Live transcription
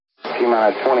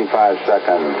T-minus 25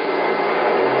 seconds.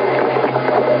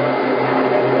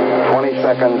 20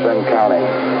 seconds and counting.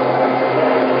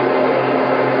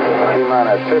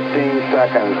 T-minus 15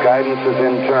 seconds. Guidance is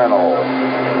internal.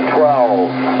 12,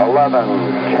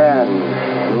 11,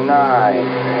 10, 9.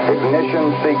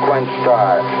 Ignition sequence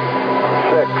start.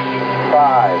 6,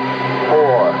 5,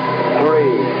 4, 3,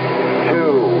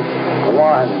 2,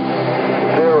 1,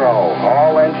 0.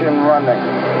 All engine running.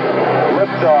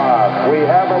 Liftoff. We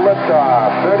have a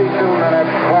liftoff. 32 minutes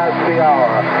past the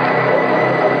hour.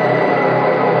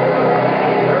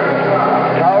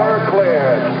 Tower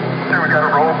cleared. We got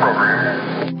a roll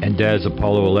program. And as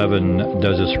Apollo 11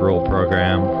 does its roll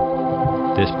program,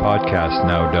 this podcast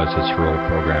now does its roll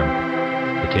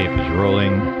program. The tape is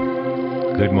rolling.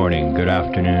 Good morning, good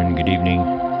afternoon, good evening,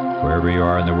 wherever you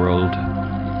are in the world.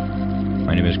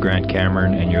 My name is Grant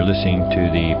Cameron, and you're listening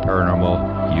to the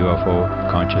Paranormal UFO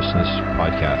Consciousness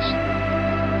Podcast.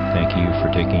 Thank you for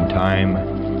taking time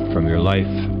from your life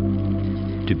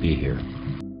to be here.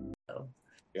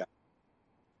 Yeah.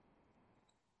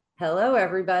 Hello,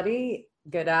 everybody.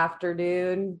 Good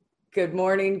afternoon, good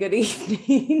morning, good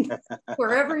evening,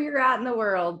 wherever you're at in the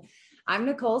world. I'm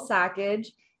Nicole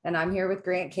Sackage, and I'm here with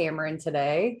Grant Cameron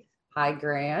today. Hi,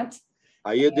 Grant.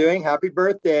 How you doing? Happy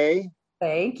birthday.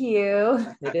 Thank you.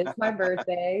 It is my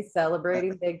birthday,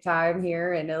 celebrating big time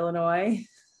here in Illinois.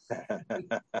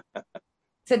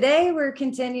 Today, we're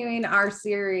continuing our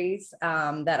series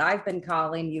that I've been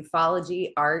calling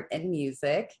Ufology, Art, and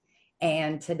Music.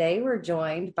 And today, we're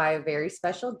joined by a very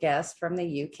special guest from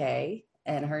the UK,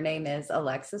 and her name is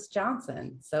Alexis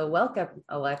Johnson. So welcome,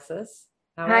 Alexis.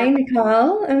 Hi,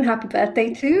 Nicole, and happy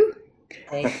birthday too.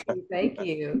 Thank you. Thank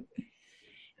you.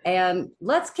 And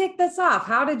let's kick this off.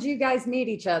 How did you guys meet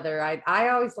each other? I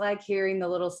always like hearing the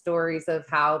little stories of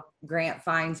how Grant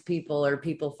finds people or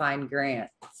people find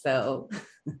Grant. So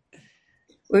it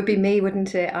would be me,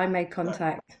 wouldn't it? I made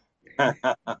contact. I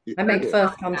made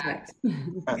first contact.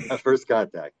 First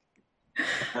contact.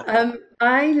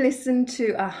 I listened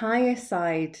to a higher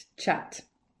side chat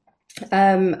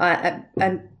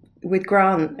and with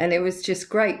Grant, and it was just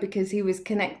great because he was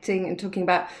connecting and talking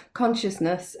about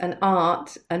consciousness and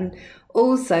art, and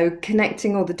also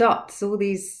connecting all the dots, all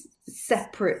these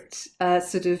separate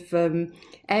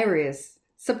areas,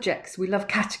 subjects. We love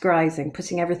categorizing,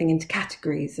 putting everything into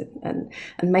categories and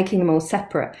making them all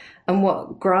separate. And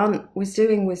what Grant was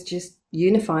doing was just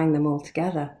unifying them all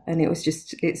together. And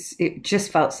it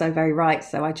just felt so very right.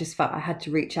 So I just felt I had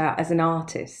to reach out as an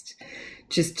artist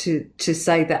just to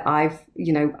say that I've,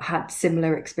 had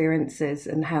similar experiences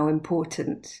and how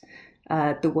important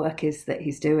the work is that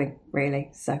he's doing, really.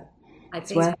 So I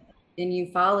think in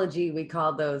ufology, we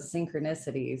call those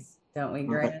synchronicities, don't we,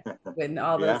 Grant? When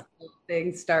all those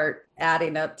things start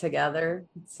adding up together.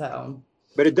 So,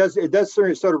 but it does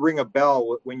sort of ring a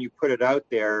bell when you put it out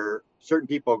there. Certain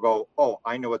people go, "Oh,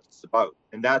 I know what it's about,"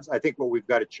 and that's, I think, what we've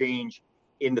got to change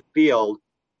in the field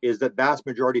is that vast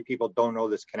majority of people don't know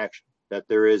this connection. That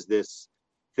there is this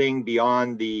thing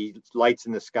beyond the lights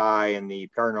in the sky and the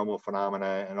paranormal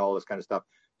phenomena and all this kind of stuff.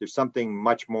 There's something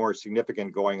much more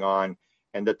significant going on,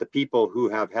 and that the people who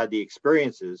have had the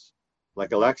experiences,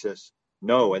 like Alexis,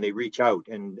 know, and they reach out.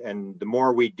 And the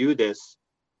more we do this,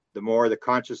 the more the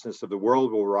consciousness of the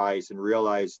world will rise and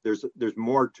realize there's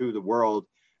more to the world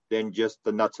than just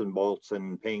the nuts and bolts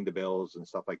and paying the bills and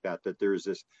stuff like that. That there's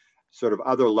this sort of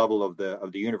other level of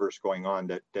the universe going on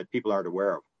that people aren't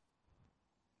aware of.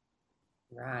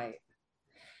 Right.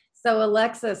 So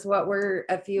Alexis, what were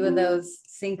a few of those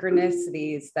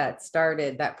synchronicities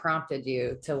that prompted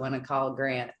you to want to call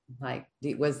Grant? Like,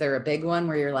 was there a big one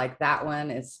where you're like, that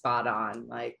one is spot on?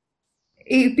 Like,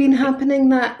 it'd been happening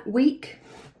that week,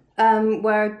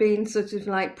 where I'd been sort of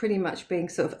like pretty much being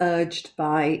sort of urged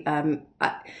by,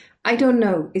 I don't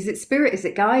know, is it spirit? Is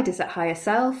it guide? Is it higher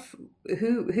self?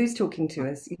 Who's talking to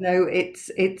us?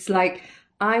 It's like,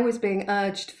 I was being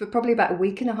urged for probably about a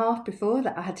week and a half before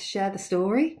that I had to share the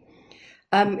story.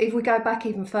 If we go back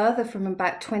even further, from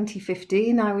about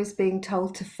 2015, I was being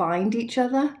told to find each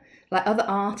other, like other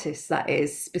artists, that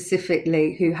is,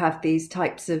 specifically, who have these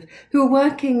types of, who are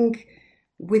working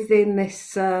within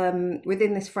this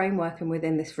framework and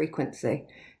within this frequency,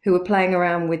 who are playing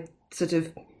around with sort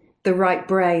of the right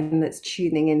brain that's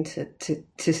tuning into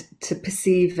to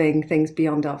perceiving things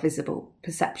beyond our visible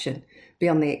perception,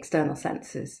 beyond the external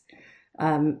senses,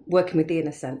 working with the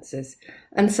inner senses.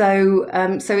 And so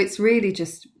it's really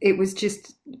it was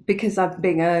just because I'm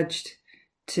being urged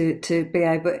to be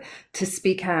able to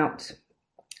speak out.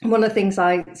 One of the things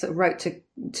I sort of wrote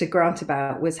to Grant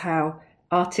about was how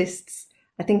artists,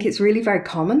 I think it's really very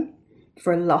common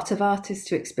for a lot of artists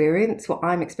to experience what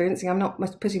I'm experiencing. I'm not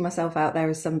putting myself out there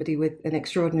as somebody with an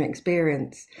extraordinary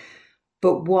experience,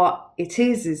 but what it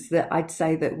is that I'd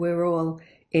say that we're all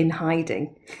in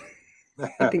hiding.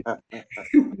 I think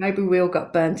maybe we all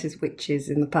got burnt as witches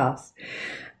in the past,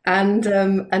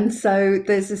 and so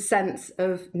there's a sense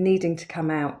of needing to come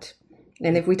out.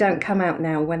 And if we don't come out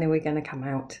now, when are we going to come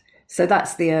out? So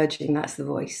that's the urging, that's the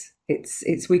voice.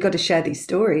 It's we've got to share these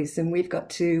stories, and we've got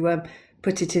to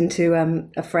put it into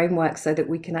a framework so that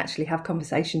we can actually have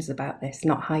conversations about this,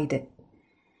 not hide it.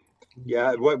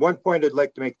 Yeah, one point I'd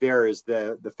like to make there is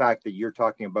the fact that you're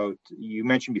talking about, you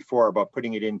mentioned before about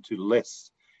putting it into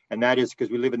lists. And that is because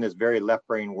we live in this very left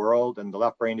brain world, and the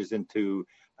left brain is into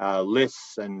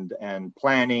lists and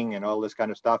planning and all this kind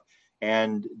of stuff.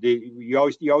 And you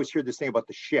always hear this thing about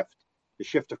the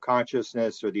shift of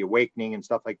consciousness or the awakening and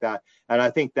stuff like that. And I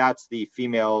think that's the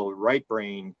female right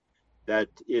brain that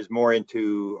is more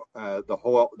into the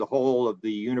whole of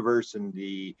the universe and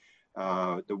the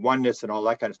oneness and all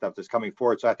that kind of stuff that's coming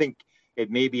forward. So I think it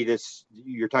may be this,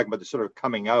 you're talking about the sort of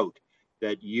coming out,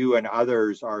 that you and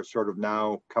others are sort of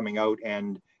now coming out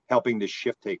and helping this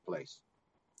shift take place.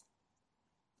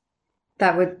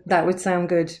 That would sound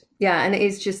good. Yeah, and it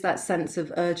is just that sense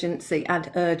of urgency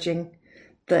and urging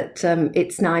that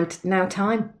it's now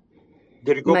time.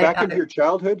 Did it go back into your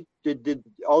childhood? Did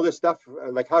all this stuff,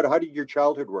 like how did your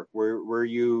childhood work? Were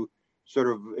you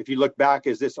sort of, if you look back,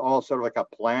 is this all sort of like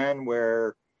a plan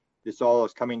where this all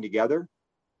is coming together?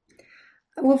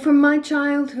 Well, from my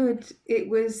childhood, it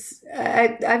was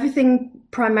everything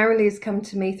primarily has come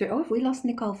to me through. Oh, have we lost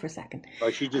Nicole for a second? Oh,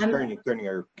 she's just turning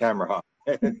her camera off.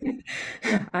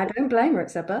 I don't blame her.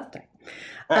 It's her birthday.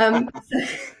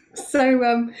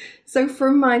 So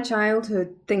from my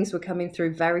childhood, things were coming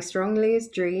through very strongly as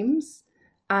dreams,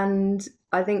 and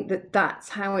I think that's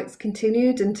how it's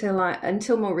continued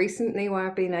until more recently, where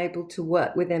I've been able to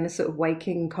work within a sort of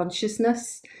waking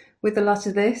consciousness with a lot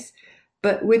of this.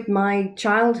 But with my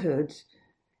childhood,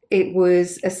 it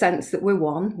was a sense that we're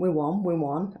one.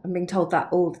 I'm being told that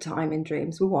all the time in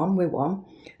dreams. We're one.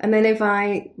 And then if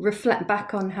I reflect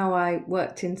back on how I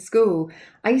worked in school,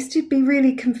 I used to be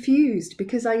really confused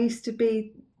because I used to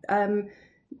be,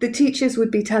 the teachers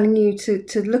would be telling you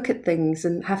to look at things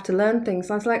and have to learn things.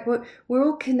 I was like, well, we're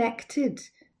all connected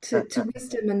to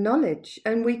wisdom and knowledge,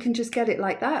 and we can just get it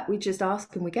like that. We just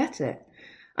ask and we get it.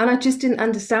 And I just didn't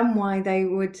understand why they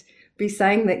would be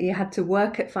saying that you had to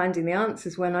work at finding the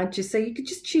answers when I'd just say you could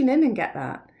just tune in and get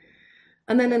that.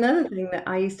 And then another thing that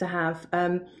I used to have,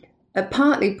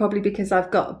 partly probably because I've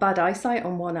got bad eyesight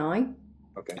on one eye.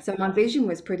 Okay. So my vision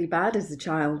was pretty bad as a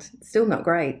child, still not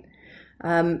great,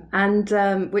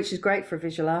 which is great for a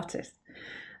visual artist.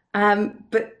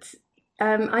 But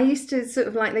I used to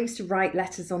they used to write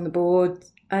letters on the board,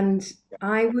 and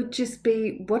I would just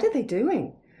be, what are they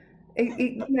doing?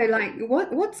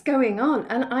 What's going on?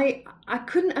 And I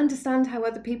couldn't understand how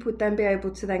other people would then be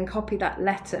able to then copy that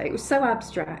letter. It was so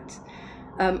abstract,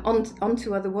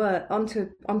 onto other words,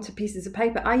 onto pieces of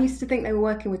paper. I used to think they were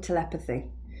working with telepathy.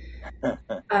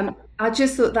 I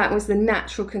just thought that was the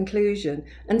natural conclusion.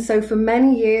 And so for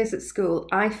many years at school,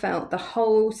 I felt the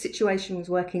whole situation was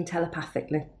working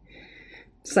telepathically.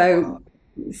 So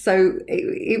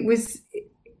it was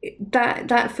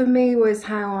that for me was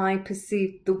how I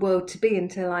perceived the world to be,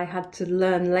 until I had to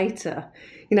learn later.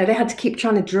 They had to keep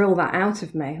trying to drill that out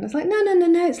of me. And I was like, no,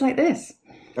 it's like this.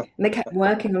 And they kept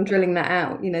working on drilling that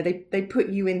out. They put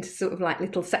you into sort of like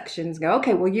little sections and go,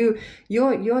 okay, well,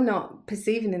 you're not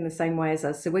perceiving in the same way as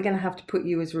us, so we're going to have to put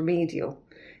you as remedial,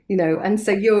 and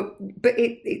so you're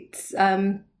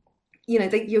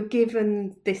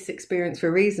given this experience for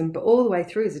a reason, but all the way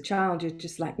through as a child, you're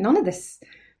just like, none of this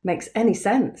makes any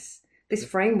sense. This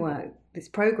framework, this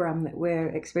program that we're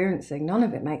experiencing, none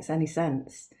of it makes any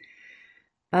sense.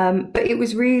 But it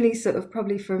was really sort of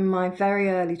probably from my very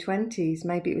early 20s,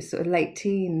 maybe it was sort of late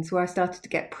teens, where I started to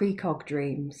get precog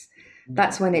dreams.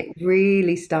 That's when it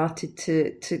really started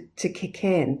to kick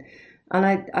in. And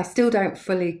I still don't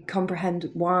fully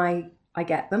comprehend why I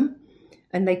get them.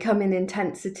 And they come in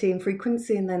intensity and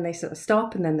frequency, and then they sort of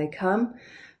stop, and then they come.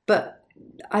 But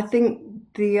I think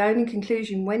the only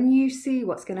conclusion, when you see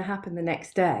what's going to happen the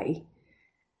next day,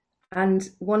 and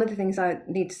one of the things I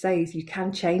need to say is you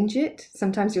can change it.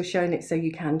 Sometimes you're shown it so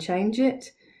you can change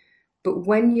it. But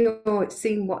when you're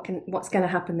seeing what's going to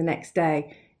happen the next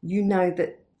day, you know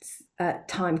that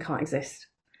time can't exist,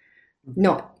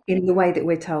 not in the way that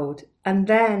we're told. And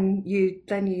then you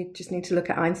just need to look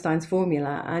at Einstein's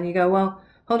formula, and you go, well,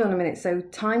 hold on a minute. So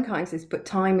time can't exist, but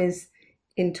time is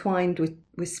entwined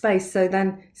with space. So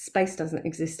then space doesn't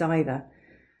exist either.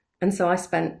 And so I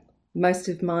spent most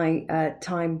of my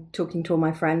time talking to all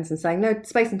my friends and saying, no,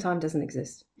 space and time doesn't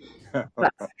exist.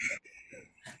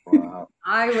 Wow.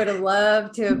 I would have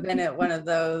loved to have been at one of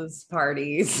those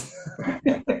parties.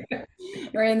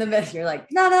 Or in the best, you're like,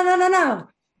 no, no, no, no, no,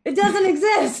 it doesn't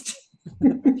exist.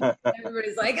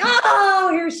 Everybody's like, oh,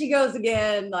 here she goes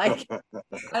again. Like, I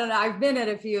don't know. I've been at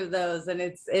a few of those, and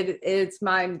it's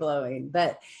mind blowing.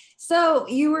 But so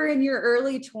you were in your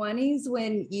early 20s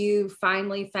when you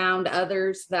finally found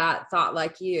others that thought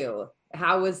like you.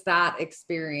 How was that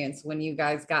experience when you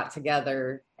guys got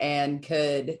together and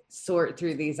could sort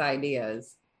through these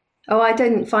ideas? Oh, I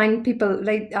didn't find people.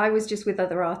 I was just with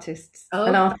other artists. Oh.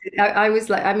 And I was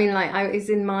like, I mean, like I was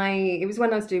it was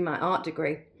when I was doing my art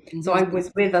degree. So I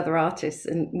was with other artists,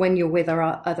 and when you're with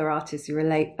other artists, you're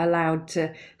allowed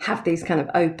to have these kind of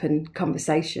open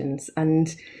conversations.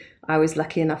 And I was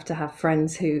lucky enough to have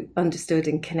friends who understood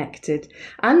and connected,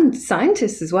 and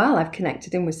scientists as well. I've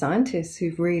connected in with scientists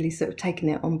who've really sort of taken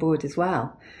it on board as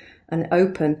well and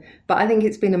open. But I think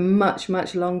it's been a much,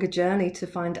 much longer journey to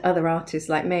find other artists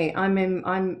like me. I'm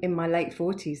in my late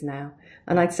 40s now,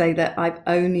 and I'd say that I've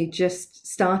only just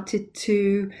started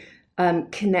to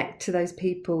connect to those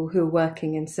people who are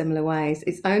working in similar ways.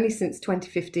 It's only since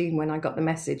 2015 when I got the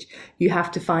message, you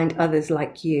have to find others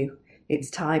like you.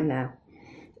 It's time now.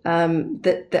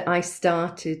 That I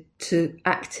started to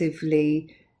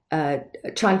actively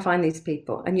try and find these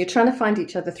people. And you're trying to find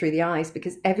each other through the eyes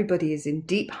because everybody is in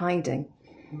deep hiding.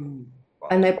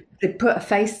 And they put a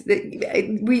face.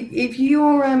 If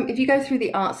you go through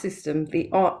the art system, the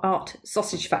art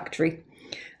sausage factory,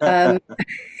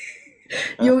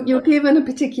 you're given a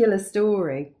particular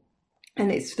story,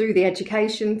 and it's through the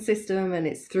education system, and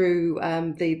it's through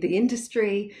the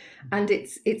industry, and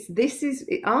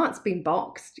art's been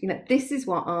boxed. You know, this is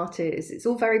what art is. It's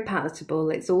all very palatable.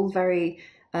 It's all very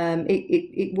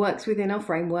it works within our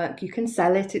framework. You can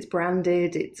sell it. It's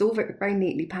branded. It's all very, very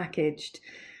neatly packaged.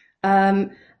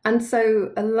 And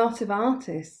so a lot of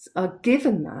artists are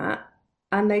given that,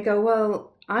 and they go,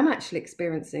 well, I'm actually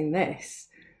experiencing this,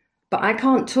 but I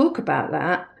can't talk about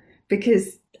that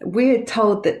because we're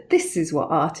told that this is what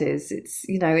art is. It's,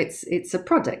 you know, it's a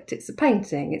product, it's a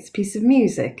painting, it's a piece of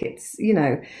music, it's, you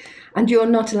know, and you're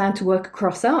not allowed to work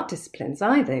across art disciplines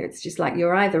either. It's just like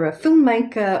you're either a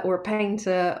filmmaker or a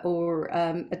painter or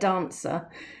a dancer.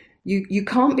 You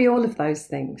can't be all of those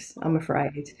things, I'm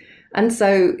afraid. And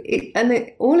so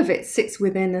all of it sits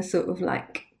within a sort of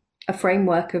like a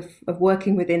framework of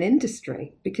working within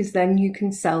industry, because then you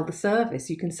can sell the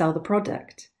service, you can sell the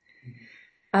product.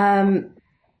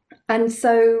 And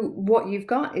so what you've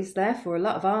got is therefore a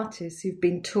lot of artists who've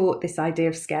been taught this idea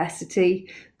of scarcity,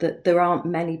 that there aren't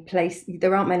many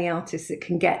artists that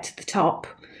can get to the top.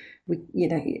 You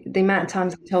know, the amount of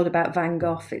times I'm told about Van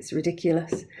Gogh, it's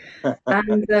ridiculous.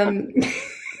 And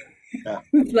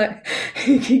it's like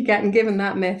you keep getting given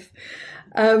that myth.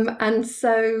 And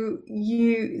so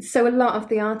a lot of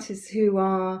the artists who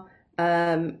are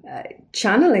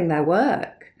channeling their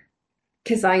work,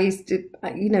 because I used to,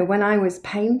 you know, when I was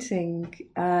painting,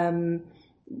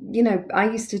 you know, I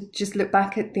used to just look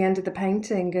back at the end of the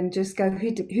painting and just go,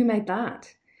 who made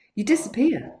that? You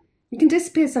disappear. You can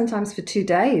disappear sometimes for 2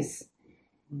 days.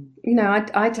 You know,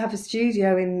 I'd have a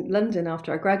studio in London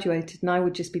after I graduated, and I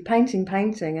would just be painting,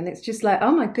 and it's just like,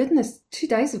 oh my goodness, 2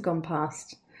 days have gone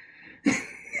past.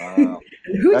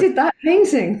 Who did that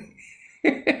painting?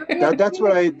 That's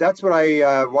what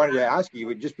I wanted to ask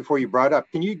you just before you brought up.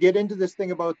 Can you get into this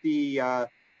thing about the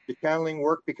channeling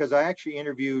work? Because I actually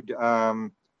interviewed now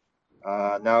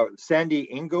Sandy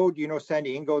Ingo. Do you know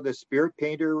Sandy Ingo, the spirit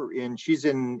painter? And she's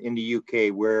in the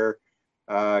UK, where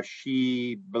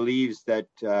she believes that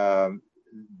Da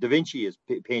Vinci is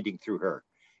painting through her,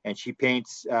 and she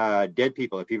paints dead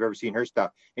people. If you've ever seen her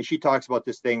stuff, and she talks about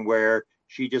this thing where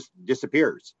she just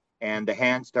disappears, and the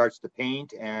hand starts to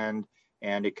paint, and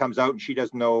it comes out, and she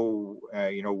doesn't know,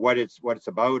 you know, what it's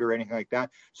about or anything like that.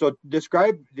 So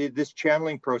describe this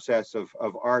channeling process of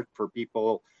art for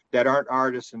people that aren't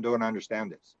artists and don't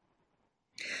understand this.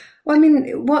 Well, I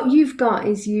mean, what you've got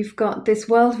this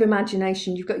world of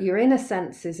imagination. You've got your inner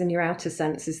senses and your outer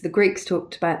senses. The Greeks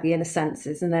talked about the inner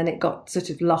senses, and then it got sort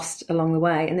of lost along the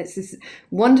way. And it's this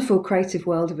wonderful creative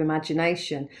world of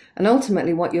imagination. And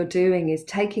ultimately what you're doing is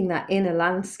taking that inner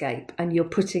landscape and you're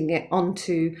putting it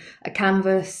onto a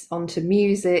canvas, onto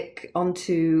music,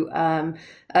 onto,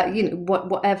 you know,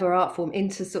 whatever art form,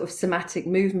 into sort of somatic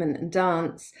movement and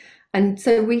dance. And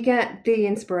so we get the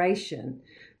inspiration.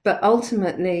 But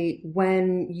ultimately,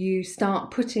 when you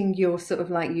start putting your sort of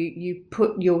like you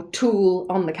put your tool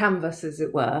on the canvas, as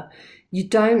it were, you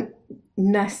don't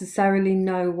necessarily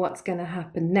know what's going to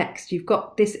happen next. You've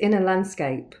got this inner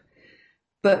landscape,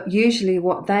 but usually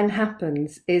what then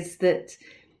happens is that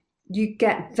you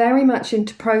get very much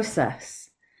into process.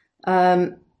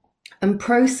 And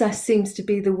process seems to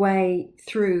be the way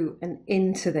through and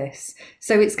into this.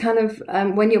 So it's kind of,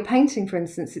 when you're painting, for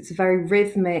instance, it's a very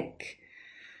rhythmic,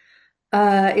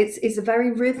 it's a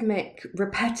very rhythmic,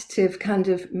 repetitive kind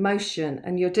of motion,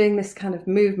 and you're doing this kind of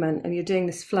movement and you're doing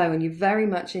this flow, and you're very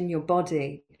much in your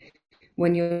body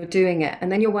when you're doing it.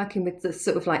 And then you're working with the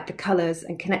sort of like the colors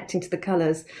and connecting to the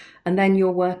colors, and then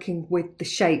you're working with the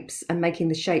shapes and making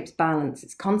the shapes balance.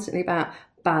 It's constantly about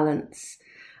balance,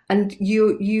 and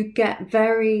you get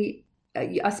very,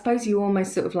 I suppose you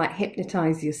almost sort of like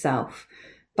hypnotize yourself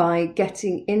by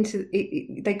getting into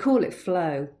it. They call it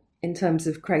flow in terms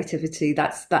of creativity.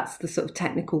 That's the sort of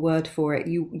technical word for it.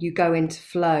 You go into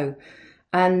flow,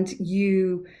 and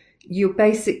you're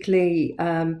basically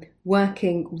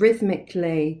working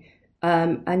rhythmically,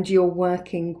 and you're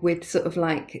working with sort of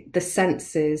like the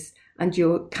senses, and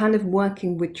you're kind of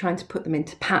working with trying to put them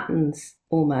into patterns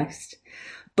almost.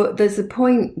 But there's a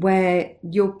point where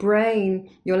your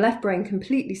left brain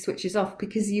completely switches off,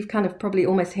 because you've kind of probably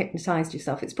almost hypnotized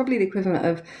yourself. It's probably the equivalent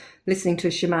of listening to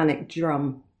a shamanic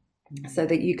drum, so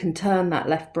that you can turn that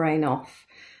left brain off.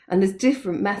 And there's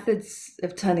different methods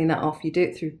of turning that off. You do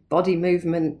it through body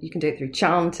movement. You can do it through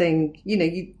chanting.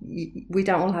 We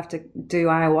don't all have to do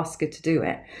ayahuasca to do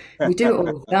it. We do it all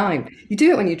the time. You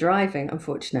do it when you're driving,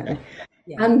 unfortunately.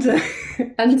 Yeah.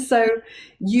 And so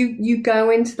you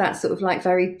go into that sort of like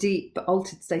very deep but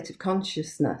altered state of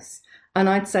consciousness. And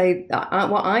I'd say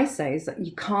what I say is that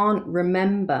you can't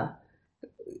remember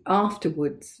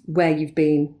afterwards where you've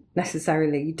been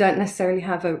necessarily. You don't necessarily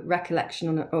have a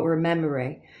recollection or a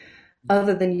memory,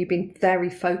 other than you've been very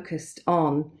focused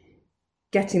on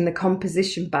getting the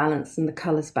composition balanced and the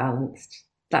colours balanced.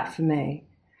 That for me.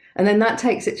 And then that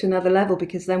takes it to another level,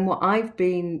 because then what I've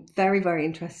been very, very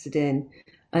interested in,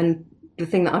 and the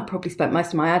thing that I've probably spent most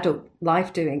of my adult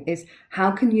life doing, is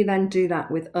how can you then do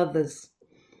that with others?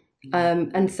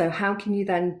 And so how can you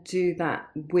then do that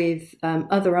with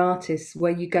other artists,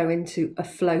 where you go into a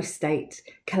flow state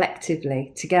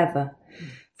collectively together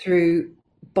through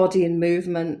body and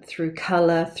movement, through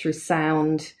color, through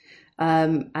sound,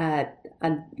 and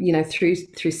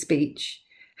through speech?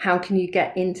 How can you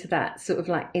get into that sort of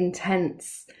like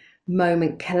intense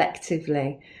moment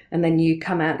collectively, and then you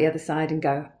come out the other side and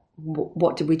go,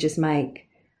 what did we just make?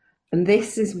 And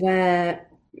this is where,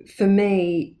 for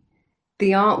me,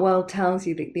 the art world tells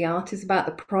you that the art is about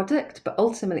the product, but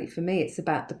ultimately for me, it's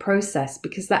about the process,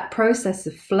 because that process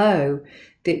of flow,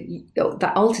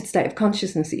 that altered state of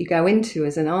consciousness that you go into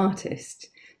as an artist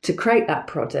to create that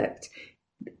product,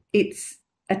 it's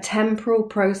a temporal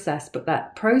process, but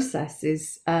that process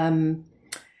is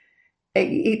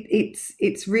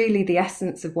it's really the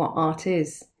essence of what art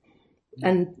is.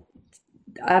 And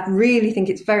I really think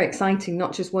it's very exciting,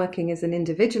 not just working as an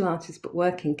individual artist, but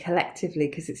working collectively,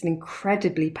 because it's an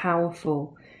incredibly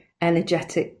powerful,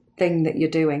 energetic thing that you're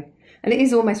doing, and it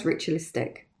is almost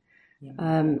ritualistic.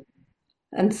 Yeah.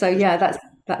 And so, yeah,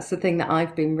 that's the thing that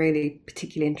I've been really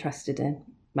particularly interested in.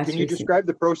 Can you describe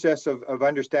the process of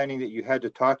understanding that you had to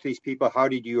talk to these people? How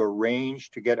did you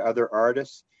arrange to get other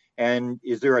artists? And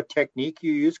is there a technique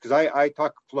you use? Because I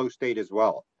talk flow state as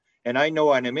well. And I know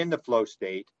when I'm in the flow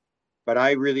state, but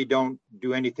I really don't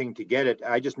do anything to get it.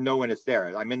 I just know when it's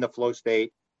there. I'm in the flow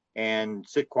state and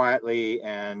sit quietly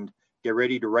and get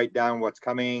ready to write down what's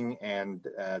coming. And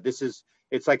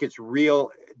it's like it's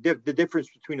real. The difference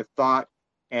between a thought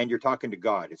and you're talking to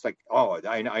God. It's like, oh,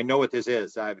 I know what this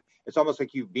is. It's almost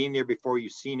like you've been there before,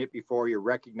 you've seen it before, you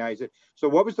recognize it. So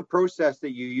what was the process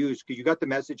that you used? Because you got the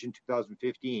message in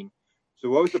 2015. So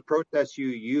what was the process you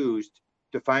used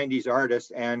to find these artists,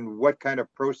 and what kind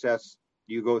of process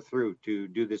do you go through to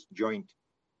do this joint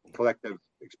collective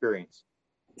experience?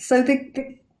 So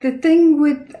the thing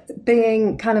with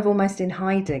being kind of almost in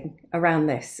hiding around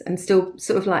this, and still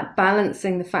sort of like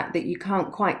balancing the fact that you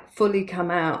can't quite fully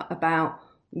come out about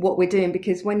what we're doing,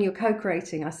 because when you're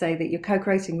co-creating, I say that you're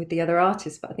co-creating with the other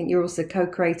artists, but I think you're also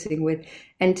co-creating with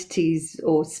entities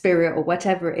or spirit or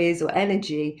whatever it is, or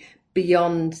energy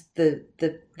beyond the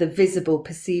visible,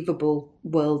 perceivable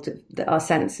world that our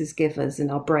senses give us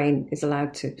and our brain is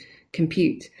allowed to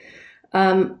compute.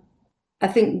 I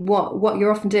think what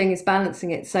you're often doing is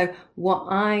balancing it. So what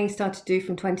I started to do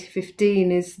from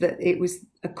 2015 is that it was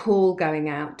a call going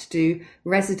out to do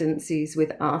residencies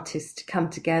with artists to come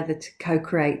together to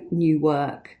co-create new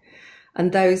work.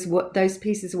 And those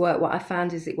pieces of work, what I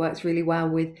found is it works really well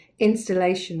with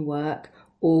installation work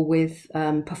or with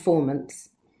performance.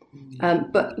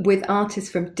 But with artists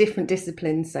from different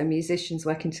disciplines, so musicians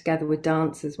working together with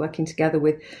dancers, working together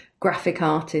with graphic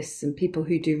artists and people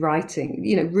who do writing,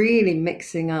 really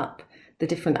mixing up the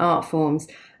different art forms,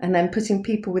 and then putting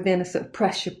people within a sort of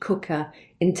pressure cooker,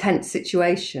 intense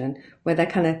situation where they're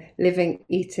kind of living,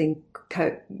 eating,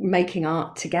 making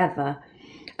art together.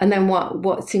 And then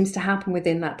what seems to happen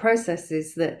within that process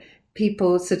is that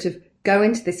people sort of go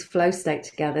into this flow state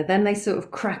together, then they sort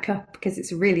of crack up because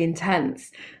it's really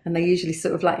intense, and they usually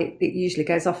sort of it usually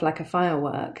goes off like a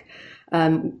firework,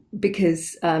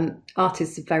 because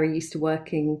artists are very used to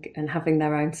working and having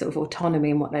their own sort of autonomy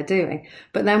in what they're doing.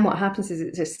 But then what happens is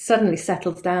it just suddenly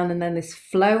settles down, and then this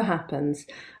flow happens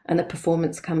and a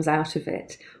performance comes out of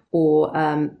it, or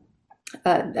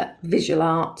visual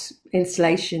art,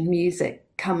 installation, music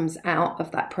comes out of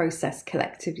that process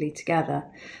collectively together.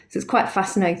 So it's quite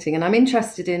fascinating, and I'm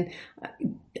interested in,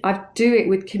 I do it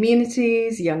with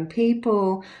communities, young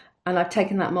people, and I've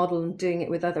taken that model and doing it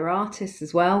with other artists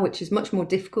as well, which is much more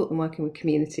difficult than working with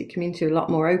community are a lot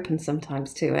more open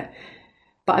sometimes to it.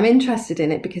 But I'm interested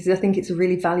in it because I think it's a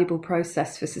really valuable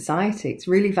process for society. It's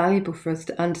really valuable for us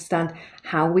to understand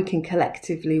how we can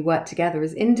collectively work together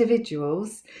as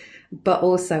individuals, but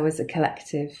also as a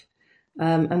collective.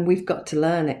 And we've got to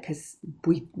learn it because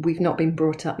we've not been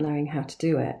brought up knowing how to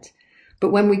do it.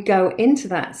 But when we go into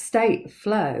that state of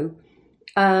flow,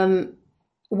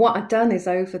 what I've done is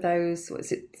over those,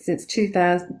 since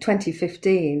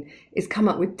 2015, is come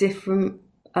up with different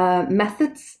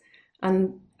methods.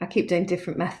 And I keep doing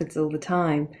different methods all the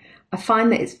time. I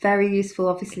find that it's very useful.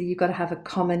 Obviously, you've got to have a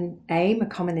common aim, a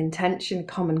common intention, a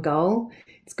common goal.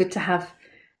 It's good to have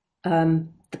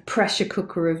the pressure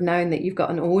cooker of knowing that you've got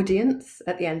an audience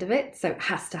at the end of it, so it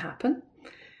has to happen.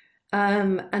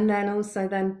 And then also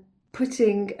then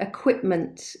putting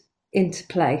equipment into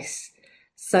place.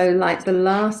 So like the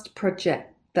last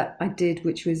project that I did,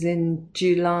 which was in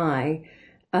July,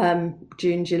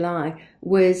 July,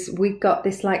 was we got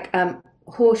this like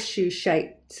horseshoe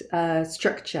shaped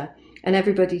structure, and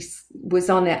everybody was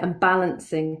on it and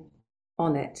balancing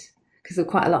on it, because there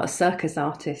were quite a lot of circus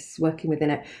artists working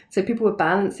within it. So people were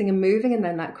balancing and moving, and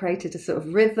then that created a sort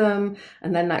of rhythm,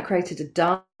 and then that created a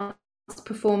dance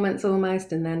performance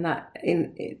almost, and then that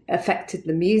it affected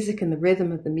the music and the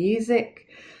rhythm of the music.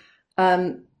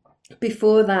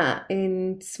 Before that,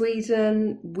 in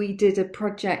Sweden, we did a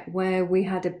project where we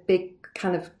had a big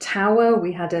kind of tower.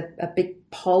 We had a big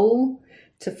pole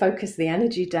to focus the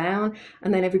energy down,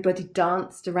 and then everybody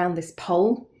danced around this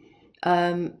pole.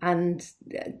 And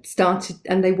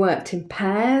they worked in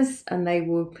pairs, and they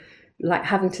were like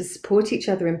having to support each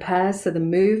other in pairs, so the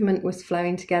movement was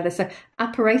flowing together. So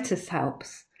apparatus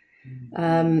helps,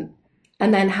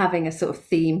 and then having a sort of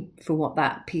theme for what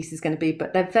that piece is going to be,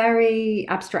 but they're very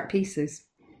abstract pieces.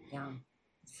 Yeah.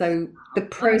 So the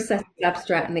process is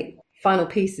abstract, and the final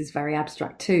piece is very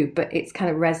abstract too, but it's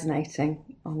kind of resonating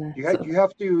on a you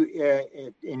have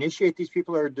to initiate these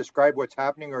people or describe what's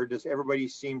happening, or does everybody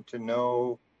seem to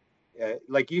know,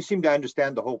 like you seem to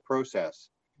understand the whole process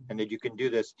and that you can do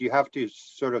this? Do you have to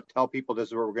sort of tell people this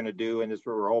is what we're going to do and this is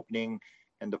what we're opening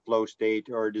and the flow state,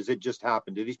 or does it just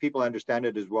happen? Do these people understand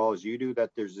it as well as you do,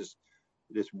 that there's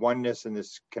this oneness and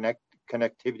this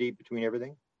connectivity between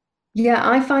everything? Yeah,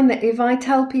 I find that if I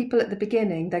tell people at the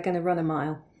beginning, they're going to run a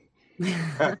mile.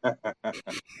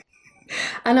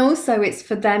 And also it's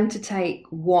for them to take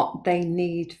what they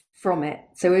need from it.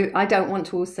 So I don't want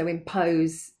to also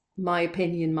impose my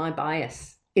opinion, my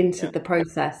bias into the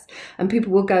process, and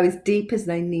people will go as deep as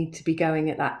they need to be going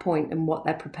at that point and what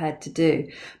they're prepared to do.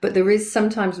 But there is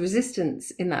sometimes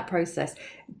resistance in that process,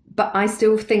 but I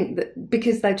still think that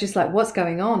because they're just like, what's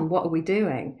going on, what are we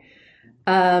doing?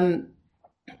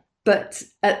 But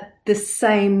at the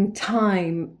same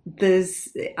time,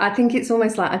 I think it's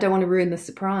almost like I don't want to ruin the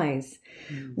surprise.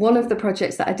 One of the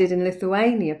projects that I did in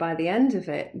Lithuania, by the end of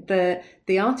it,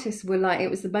 the artists were like,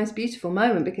 it was the most beautiful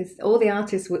moment because all the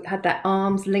artists had their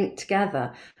arms linked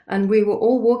together, and we were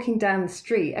all walking down the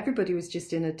street. Everybody was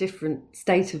just in a different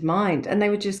state of mind, and they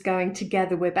were just going,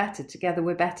 together we're better, together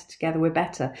we're better, together we're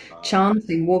better,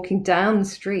 chanting, walking down the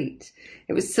street.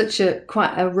 It was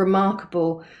quite a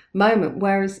remarkable moment.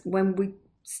 Whereas when we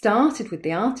started with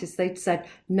the artists, they'd said,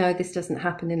 no, this doesn't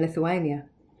happen in Lithuania,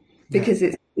 because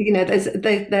it's,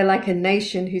 they're like a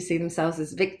nation who see themselves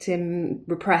as victim,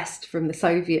 repressed from the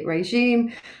Soviet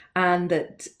regime, and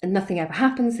that nothing ever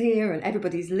happens here, and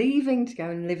everybody's leaving to go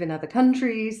and live in other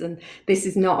countries, and this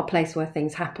is not a place where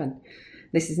things happen.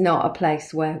 This is not a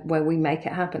place where we make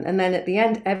it happen. And then at the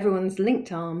end, everyone's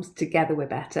linked arms, together we're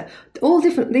better. All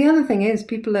different. The other thing is,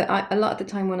 people are, a lot of the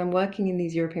time when I'm working in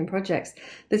these European projects,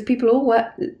 there's people all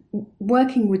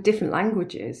working with different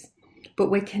languages,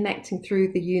 but we're connecting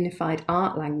through the unified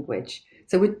art language.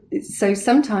 So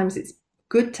sometimes it's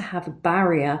good to have a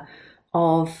barrier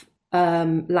of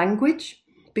language,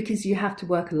 because you have to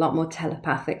work a lot more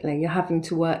telepathically. You're having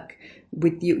to work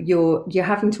with you're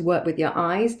having to work with your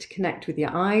eyes to connect with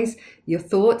your eyes. Your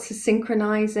thoughts are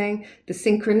synchronizing. The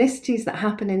synchronicities that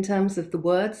happen in terms of the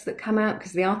words that come out,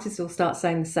 because the artists will start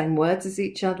saying the same words as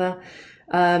each other.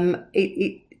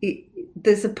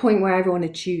 There's a point where everyone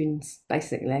attunes,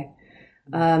 basically.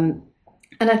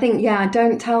 And I think, I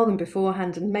don't tell them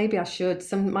beforehand, and maybe I should.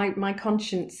 My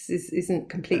conscience isn't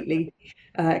completely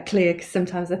clear, because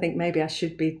sometimes I think maybe I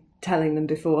should be telling them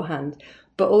beforehand.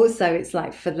 But also, it's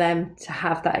like for them to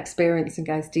have that experience and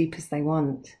go as deep as they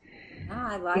want.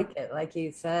 I like it, like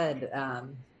you said.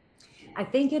 I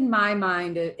think in my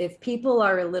mind, if people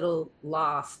are a little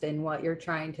lost in what you're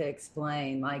trying to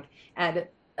explain, like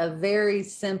at a very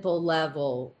simple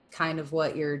level, kind of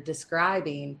what you're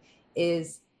describing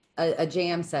is a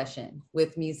jam session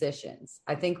with musicians.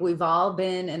 I think we've all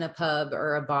been in a pub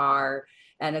or a bar,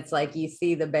 and it's like you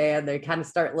see the band, they kind of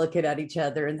start looking at each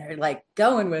other and they're like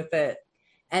going with it.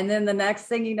 And then the next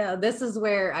thing you know, this is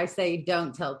where I say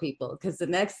don't tell people, because the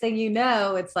next thing you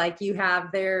know, it's like you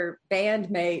have their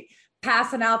bandmate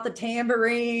passing out the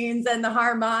tambourines and the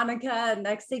harmonica. And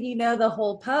next thing you know, the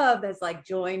whole pub has like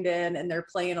joined in and they're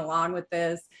playing along with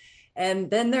this. And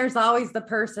then there's always the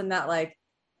person that like,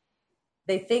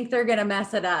 they think they're going to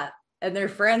mess it up, and their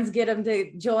friends get them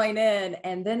to join in,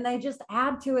 and then they just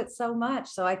add to it so much.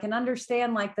 So I can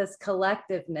understand like this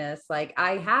collectiveness. Like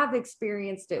I have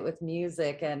experienced it with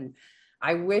music, and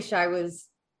I wish I was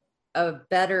a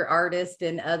better artist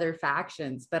in other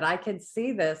factions, but I can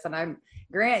see this. And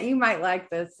Grant, you might like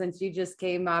this since you just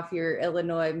came off your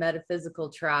Illinois metaphysical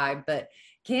tribe, but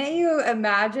can't you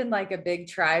imagine like a big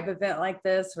tribe event like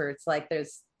this, where it's like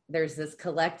there's this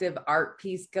collective art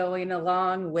piece going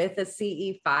along with a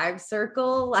CE5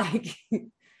 circle? Like,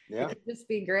 it'd just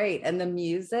be great. And the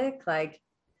music, like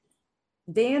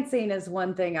dancing is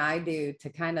one thing I do to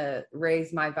kind of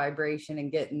raise my vibration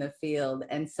and get in the field.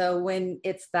 And so when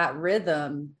it's that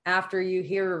rhythm, after you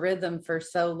hear a rhythm for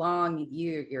so long,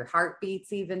 your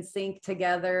heartbeats even sync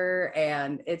together,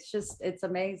 and it's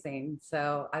amazing.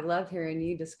 So I love hearing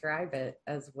you describe it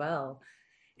as well.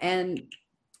 And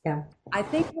I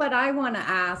think what I want to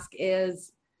ask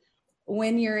is,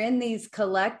 when you're in these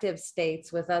collective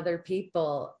states with other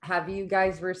people, have you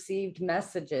guys received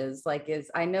messages? Like,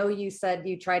 I know you said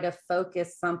you try to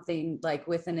focus something like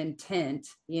with an intent,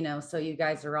 so you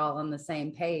guys are all on the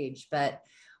same page. But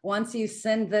once you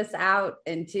send this out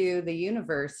into the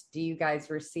universe, do you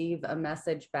guys receive a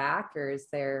message back, or is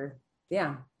there,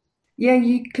 Yeah,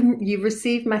 you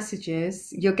receive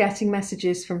messages. You're getting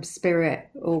messages from spirit,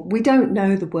 or we don't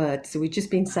know the word, so we've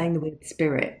just been saying the word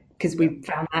spirit because we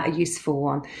found that a useful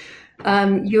one.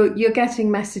 You're getting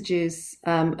messages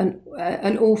an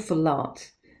awful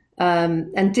lot,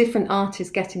 and different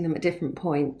artists getting them at different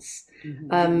points.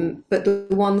 But the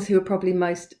ones who are probably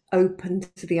most open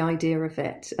to the idea of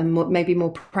it and maybe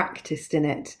more practiced in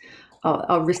it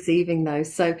are receiving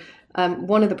those. So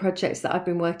one of the projects that I've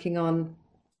been working on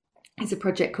is a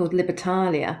project called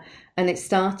Libertalia, and it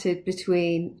started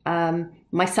between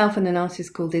myself and an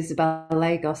artist called Isabel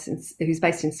Lagos, who's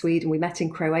based in Sweden. We met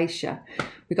in Croatia.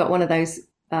 We got one of those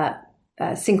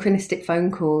synchronistic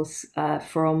phone calls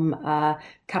from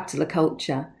Capital of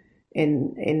Culture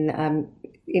in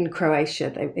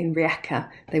Croatia, in Rijeka.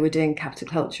 They were doing Capital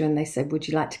Culture, and they said, would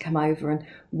you like to come over and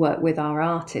work with our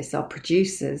artists, our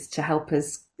producers, to help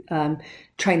us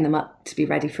train them up to be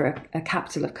ready for a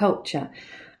Capital of Culture?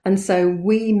 And so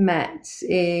we met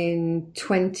in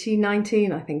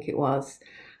 2019, I think it was,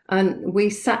 and we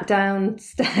sat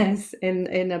downstairs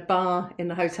in a bar in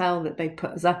the hotel that they put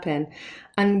us up in,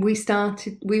 and we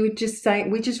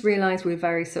just realized we were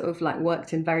very sort of like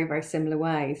worked in very, very similar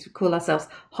ways. We call ourselves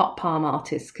hot palm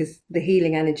artists because the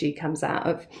healing energy comes out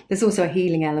of, there's also a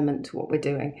healing element to what we're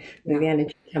doing. The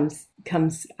energy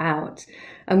comes out,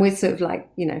 and we're sort of like,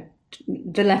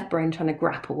 the left brain trying to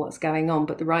grapple what's going on,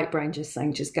 but the right brain just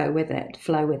saying, just go with it,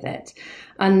 flow with it.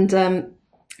 And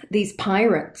these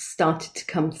pirates started to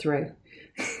come through.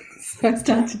 So I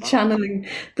started channeling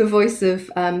the voice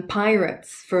of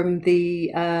pirates from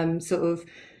the sort of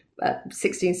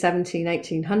 16, 17,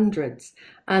 1800s.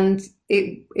 And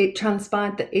it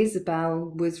transpired that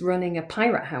Isabel was running a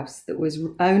pirate house that was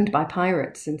owned by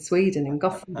pirates in Sweden, in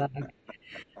Gothenburg.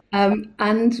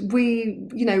 And we,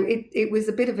 it was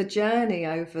a bit of a journey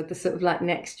over the sort of like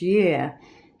next year.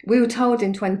 We were told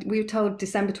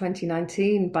December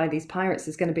 2019 by these pirates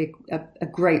there's going to be a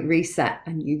great reset,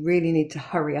 and you really need to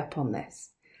hurry up on this.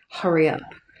 Hurry up.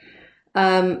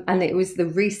 And it was the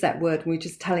reset word. And we were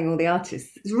just telling all the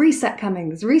artists, there's a reset coming.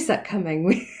 There's a reset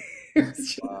coming.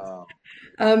 Wow.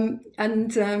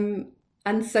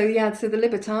 And so the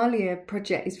Libertalia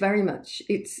project is very much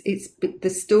it's the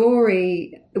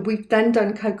story. We've then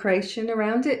done co-creation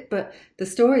around it, but the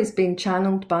story is being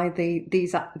channeled by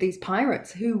these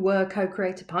pirates who were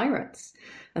co-creator pirates,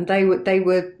 and they were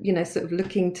sort of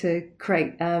looking to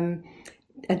create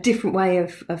a different way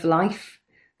of life.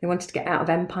 They wanted to get out of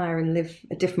empire and live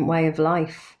a different way of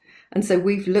life, and so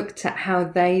we've looked at how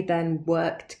they then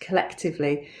worked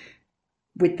collectively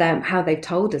with them, how they've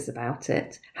told us about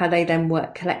it, how they then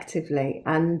work collectively,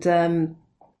 and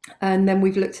then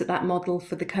we've looked at that model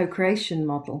for the co-creation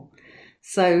model.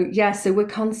 So we're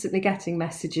constantly getting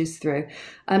messages through.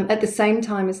 At the same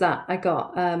time as that,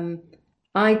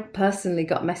 I personally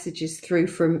got messages through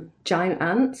from giant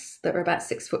ants that were about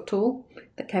 6 foot tall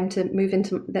that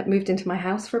moved into my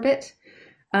house for a bit,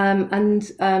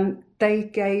 and they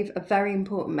gave a very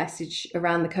important message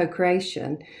around the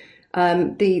co-creation.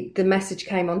 The message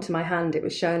came onto my hand. It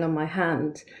was shown on my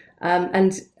hand,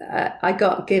 and I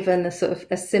got given a sort of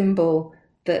a symbol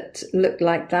that looked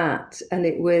like that, and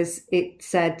it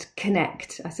said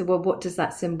connect. I said, well, what does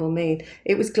that symbol mean?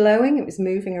 It was glowing. It was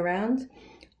moving around,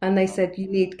 and they said you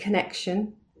need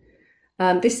connection.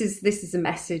 This is a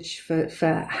message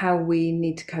for how we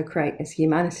need to co-create as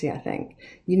humanity. I think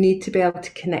you need to be able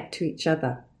to connect to each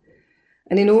other,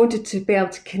 and in order to be able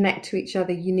to connect to each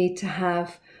other, you need to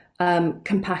have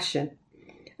compassion,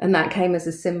 and that came as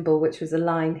a symbol, which was a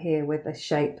line here with a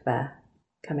shape there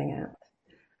coming out,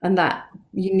 and that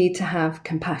you need to have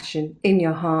compassion in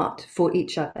your heart for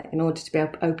each other in order to be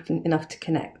open enough to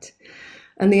connect.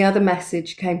 And the other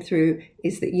message came through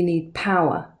is that you need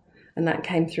power, and that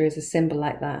came through as a symbol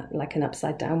like that, like an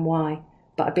upside down Y,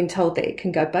 but I've been told that it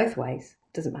can go both ways,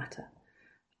 doesn't matter.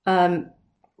 And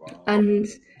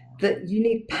that you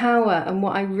need power. And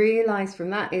what I realized from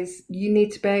that is you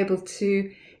need to be able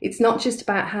to, it's not just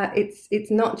about how, it's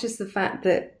not just the fact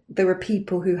that there are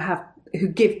people who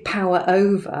give power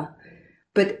over,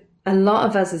 but a lot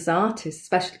of us as artists,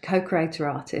 especially co-creator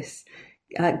artists,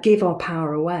 give our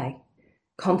power away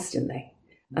constantly.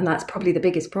 And that's probably the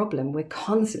biggest problem. We're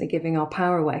constantly giving our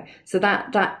power away. So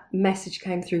that message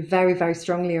came through very, very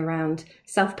strongly around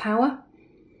self-power,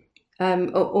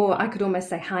 or I could almost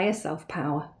say higher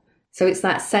self-power. So it's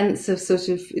that sense of sort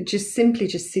of just simply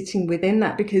just sitting within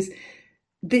that, because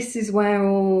this is where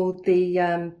all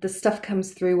the stuff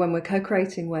comes through when we're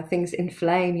co-creating, where things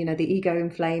inflame, the ego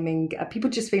inflaming, people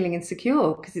just feeling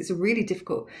insecure, because it's a really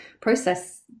difficult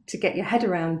process to get your head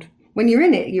around. When you're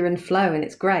in it, you're in flow and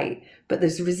it's great, but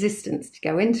there's resistance to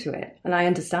go into it. And I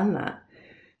understand that.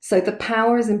 So the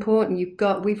power is important.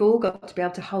 We've all got to be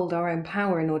able to hold our own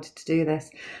power in order to do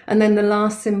this. And then the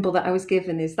last symbol that I was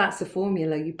given that's a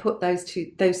formula. You put those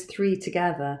three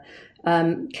together,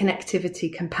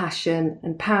 connectivity, compassion,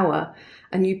 and power,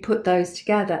 and you put those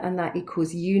together, and that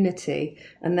equals unity.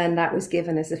 And then that was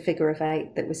given as a figure of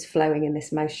 8 that was flowing in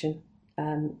this motion,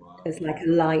 as like a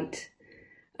light.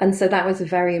 And so that was a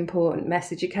very important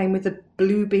message. It came with a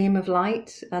blue beam of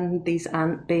light and these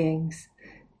ant beings.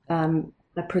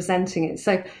 They're presenting it.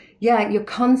 So you're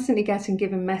constantly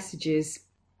given messages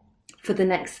for the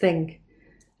next thing,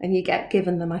 and you get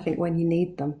given them, I think, when you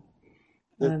need them.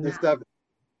 This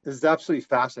is absolutely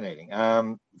fascinating.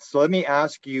 So let me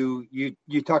ask you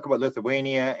talk about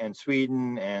Lithuania and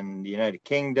Sweden and the United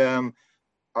Kingdom.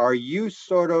 Are you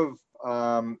sort of,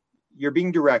 you're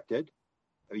being directed,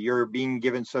 you're being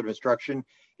given sort of instruction.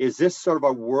 Is this sort of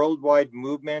a worldwide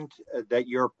movement that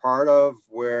you're part of,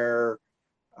 where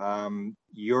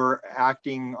you're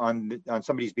acting on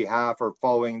somebody's behalf or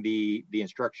following the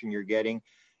instruction you're getting?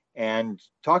 And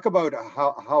talk about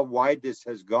how wide this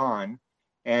has gone.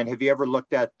 And have you ever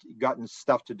gotten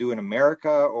stuff to do in America,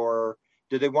 or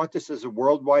do they want this as a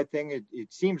worldwide thing?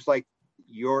 It seems like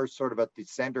you're sort of at the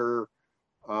center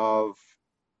of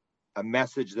a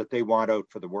message that they want out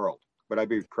for the world. Would I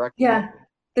be correct? Yeah.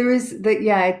 There is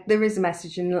a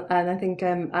message, and I think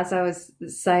as I was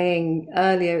saying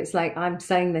earlier, it's like I'm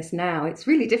saying this now. It's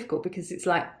really difficult because it's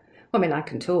like, I mean, I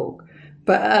can talk,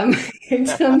 but in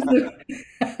terms of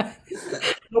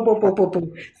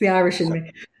it's the Irish in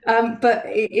me. But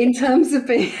in terms of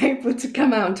being able to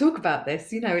come out and talk about this,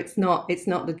 it's not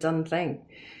the done thing.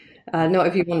 Not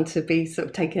if you want to be sort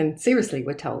of taken seriously,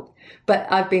 we're told. But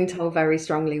I've been told very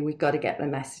strongly we've got to get the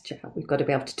message out. We've got to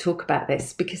be able to talk about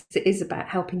this because it is about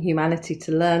helping humanity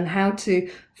to learn how to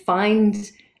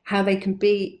find how they can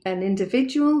be an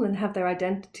individual and have their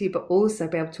identity, but also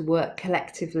be able to work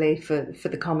collectively for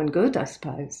the common good, I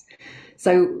suppose.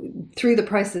 So through the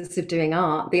process of doing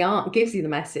art, the art gives you the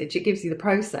message, it gives you the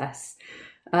process.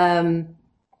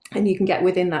 And you can get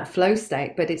within that flow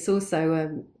state, but it's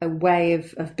also a way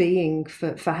of being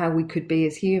for how we could be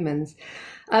as humans.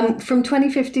 From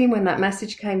 2015, when that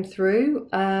message came through,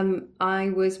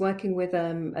 I was working with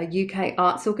a UK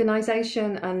arts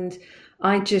organisation, and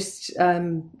I just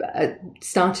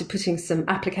started putting some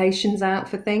applications out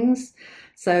for things.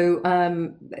 So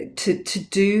to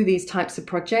do these types of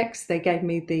projects, they gave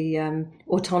me the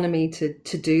autonomy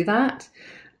to do that.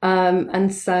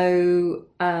 And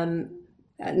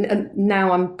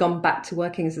now I'm gone back to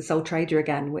working as a sole trader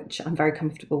again, which I'm very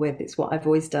comfortable with. It's what I've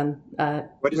always done.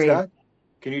 What is that?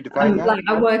 Can you define that? Like,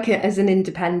 I work as an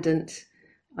independent.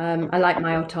 I like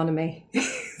my autonomy.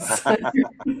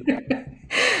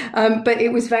 But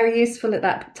it was very useful at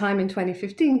that time in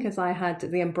 2015 because I had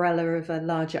the umbrella of a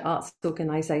larger arts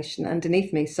organisation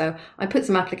underneath me. So I put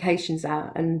some applications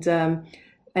out and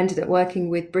ended up working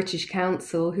with British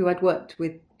Council, who I'd worked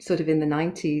with sort of in the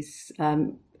 90s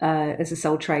as a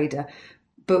sole trader,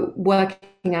 but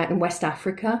working out in West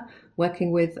Africa,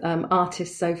 working with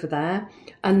artists over there.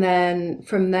 And then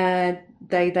from there,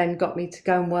 they then got me to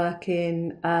go and work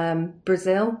in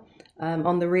Brazil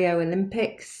on the Rio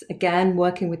Olympics, again,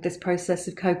 working with this process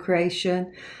of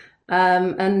co-creation.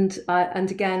 And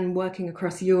again, working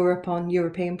across Europe on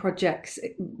European projects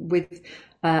with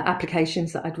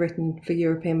applications that I'd written for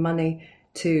European money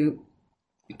to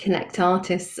connect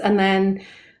artists. And then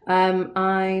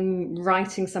I'm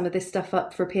writing some of this stuff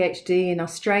up for a PhD in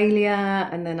Australia,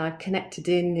 and then I've connected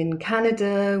in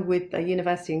Canada with a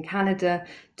university in Canada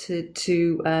to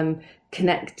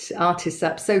connect artists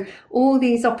up. So all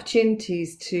these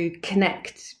opportunities to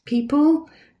connect people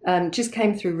just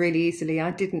came through really easily.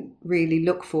 I didn't really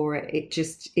look for it.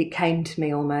 It came to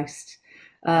me almost.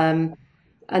 And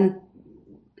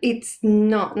it's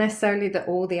not necessarily that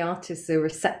all the artists are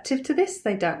receptive to this.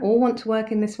 They don't all want to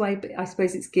work in this way, but I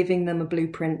suppose it's giving them a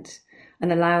blueprint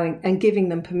and giving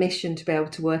them permission to be able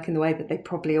to work in the way that they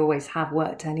probably always have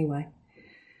worked anyway.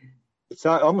 It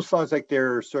almost sounds like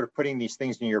they're sort of putting these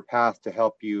things in your path to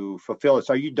help you fulfill it.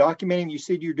 So are you documenting? You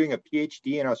said you're doing a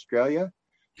PhD in Australia.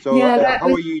 So yeah,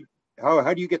 how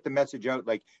do you get the message out?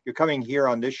 Like, you're coming here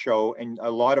on this show, and a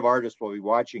lot of artists will be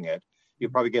watching it.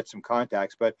 You'll probably get some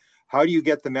contacts, but how do you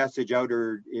get the message out,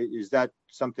 or is that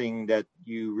something that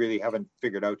you really haven't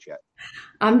figured out yet?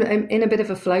 I'm in a bit of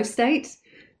a flow state.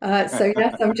 So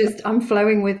yes, I'm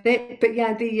flowing with it. But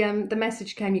yeah, the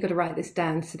message came, you've got to write this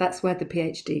down. So that's where the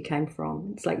PhD came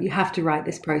from. It's like, you have to write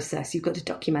this process. You've got to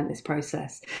document this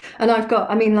process. And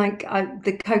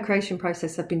the co-creation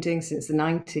process I've been doing since the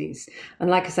 90s. And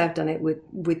like I said, I've done it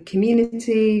with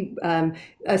community,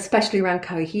 especially around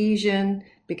cohesion,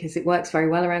 because it works very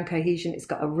well around cohesion. It's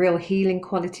got a real healing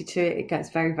quality to it. It goes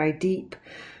very, very deep.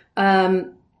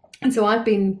 And so I've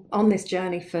been on this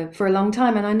journey for a long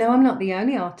time, and I know I'm not the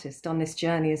only artist on this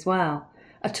journey as well,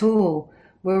 at all.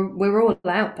 We're all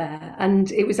out there,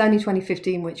 and it was only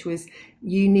 2015, which was,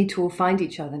 you need to all find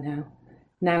each other now.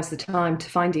 Now's the time to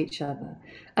find each other.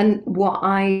 And what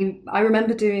I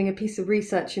remember doing a piece of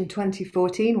research in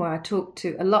 2014 where I talked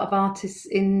to a lot of artists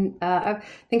I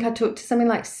think I talked to something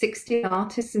like 60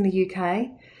 artists in the UK,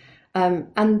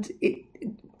 and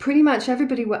pretty much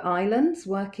everybody were islands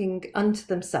working unto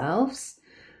themselves,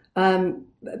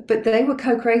 but they were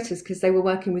co-creators because they were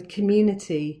working with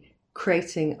community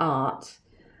creating art,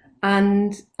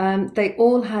 and they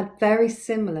all had very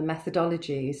similar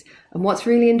methodologies. And what's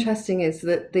really interesting is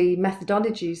that the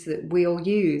methodologies that we all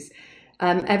use,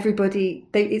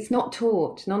 it's not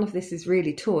taught. None of this is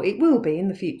really taught. It will be in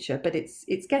the future, but it's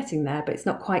getting there, but it's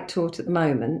not quite taught at the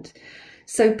moment.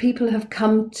 So people have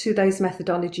come to those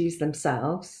methodologies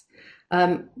themselves.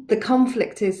 The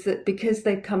conflict is that because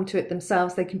they've come to it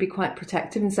themselves, they can be quite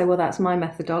protective and say, well, that's my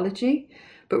methodology.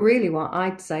 But really what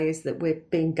I'd say is that we're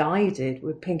being guided,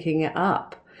 we're picking it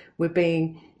up, we're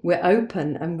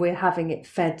open, and we're having it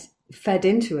fed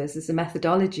into us as a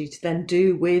methodology to then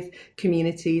do with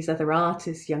communities, other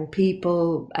artists, young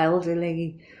people,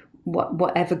 elderly,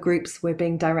 whatever groups we're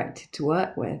being directed to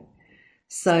work with.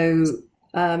 So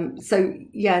I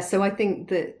think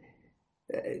that,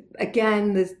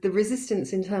 again, there's the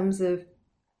resistance in terms of,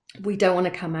 we don't want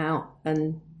to come out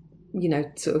and,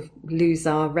 sort of lose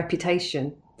our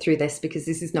reputation through this, because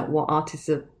this is not what artists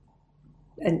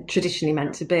and traditionally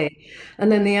meant to be.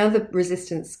 And then the other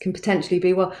resistance can potentially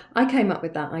be, well, I came up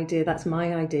with that idea, that's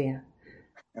my idea.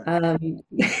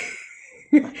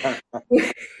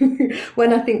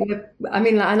 When I think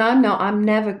and I'm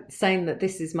never saying that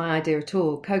this is my idea at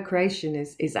all. Co-creation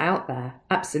is out there,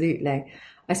 absolutely.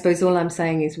 I suppose all I'm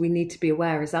saying is we need to be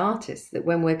aware as artists that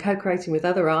when we're co-creating with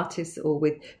other artists or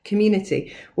with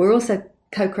community, we're also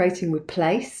co-creating with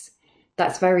place.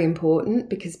 That's very important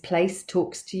because place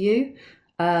talks to you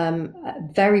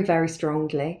very, very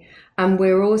strongly. And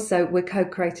we're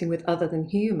co-creating with other than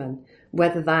human,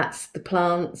 whether that's the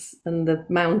plants and the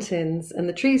mountains and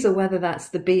the trees, or whether that's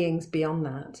the beings beyond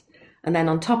that. And then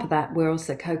on top of that, we're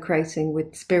also co-creating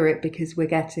with spirit because we're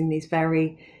getting these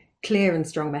very clear and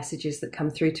strong messages that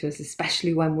come through to us,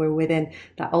 especially when we're within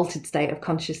that altered state of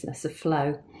consciousness of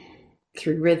flow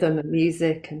through rhythm and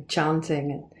music and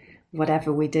chanting and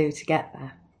whatever we do to get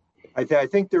there. I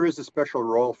think there is a special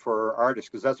role for artists,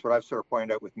 because that's what I've sort of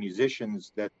pointed out with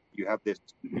musicians, that you have this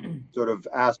sort of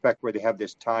aspect where they have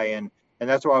this tie-in. And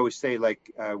that's why I always say,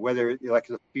 like, whether like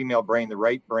the female brain, the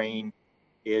right brain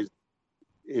is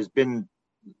been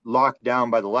locked down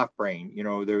by the left brain. You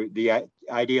know, the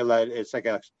idea that it's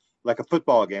like a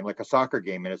football game, like a soccer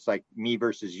game, and it's like me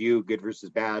versus you, good versus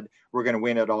bad. We're going to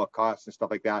win at all costs and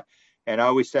stuff like that. And I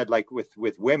always said, like with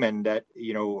women, that,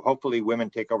 you know, hopefully women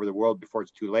take over the world before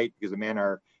it's too late, because the men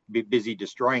are busy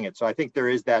destroying it. So I think there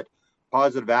is that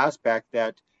positive aspect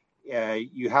that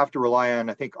you have to rely on,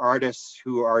 I think, artists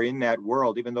who are in that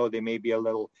world, even though they may be a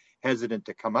little hesitant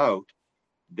to come out,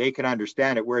 they can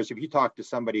understand it. Whereas if you talk to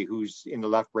somebody who's in the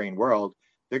left brain world,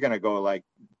 they're going to go like,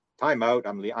 time out,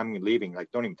 I'm leaving,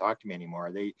 like, don't even talk to me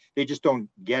anymore. They just don't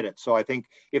get it. So I think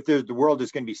if the world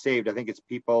is going to be saved, I think it's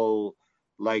people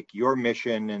like your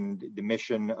mission and the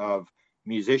mission of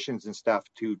musicians and stuff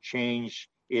to change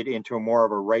it into more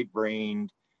of a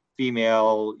right-brained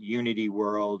female unity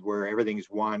world where everything's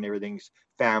one, everything's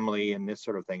family and this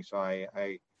sort of thing. So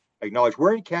I acknowledge.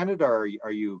 Where in Canada are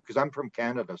you? Because I'm from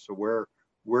Canada. So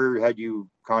where had you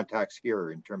contacts here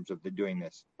in terms of doing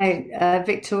this?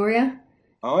 Victoria.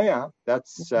 Oh yeah,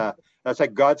 that's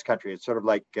like God's country. It's sort of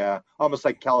like almost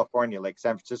like California, like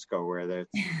San Francisco, where there's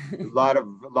a lot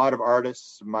of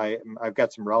artists. I've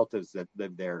got some relatives that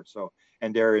live there, so,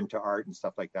 and they're into art and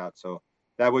stuff like that. So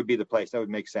that would be the place. That would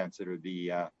make sense. It would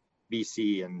be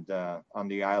BC and on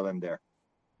the island there.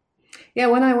 Yeah,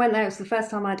 when I went there, it was the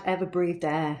first time I'd ever breathed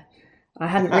air. I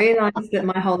hadn't realised that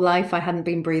my whole life I hadn't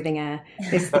been breathing air.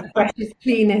 It's the freshest,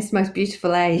 cleanest, most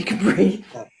beautiful air you can breathe.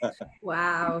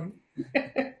 Wow.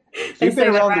 You've been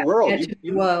around the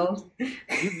world.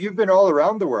 You've been all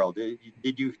around the world.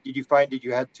 Did you find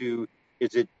you had to?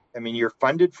 Is it? I mean, you're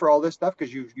funded for all this stuff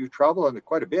because you travel on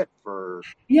quite a bit for.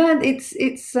 Yeah,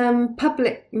 it's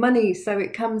public money, so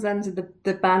it comes under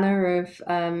the banner of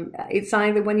it's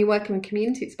either when you're working with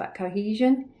community, it's about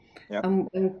cohesion. Yep.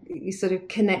 And you're sort of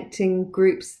connecting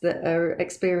groups that are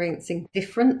experiencing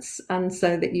difference, and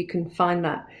so that you can find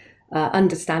that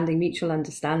mutual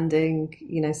understanding,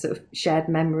 you know, sort of shared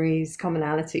memories,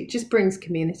 commonality. It just brings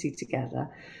community together.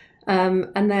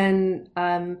 And then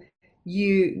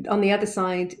you, on the other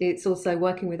side, it's also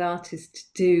working with artists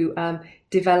to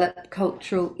develop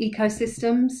cultural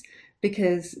ecosystems,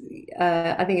 because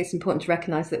I think it's important to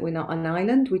recognise that we're not an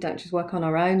island. We don't just work on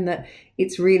our own, that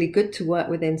it's really good to work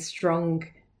within strong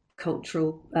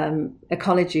cultural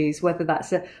ecologies, whether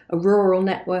that's a rural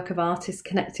network of artists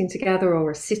connecting together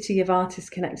or a city of artists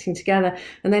connecting together.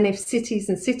 And then if cities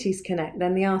and cities connect,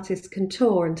 then the artists can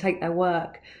tour and take their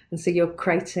work. And so you're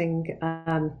creating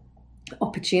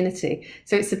opportunity.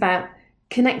 So it's about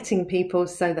connecting people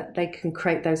so that they can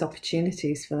create those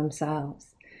opportunities for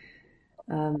themselves.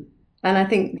 And I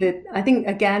think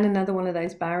again, another one of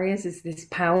those barriers is this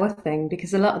power thing,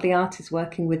 because a lot of the artists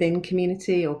working within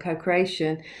community or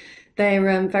co-creation,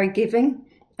 they're very giving,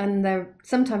 and they're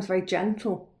sometimes very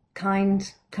gentle,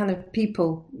 kind of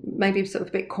people, maybe sort of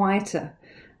a bit quieter,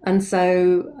 and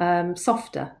so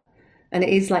softer. And it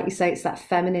is, like you say, it's that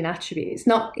feminine attribute. It's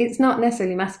not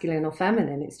necessarily masculine or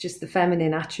feminine. It's just the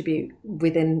feminine attribute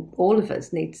within all of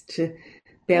us needs to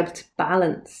be able to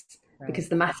balance, right? Because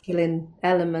the masculine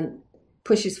element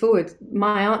pushes forward.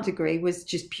 My art degree was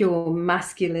just pure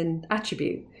masculine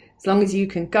attribute. As long as you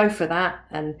can go for that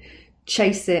and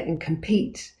chase it and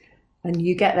compete, and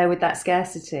you get there with that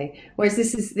scarcity. Whereas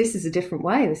this is a different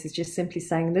way. This is just simply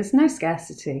saying there's no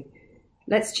scarcity.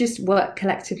 Let's just work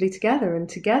collectively together, and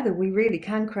together we really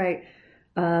can create.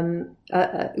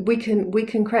 We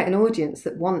can create an audience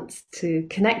that wants to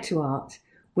connect to art.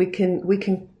 We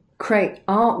can create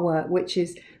artwork which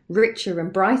is richer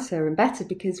and brighter and better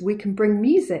because we can bring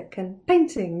music and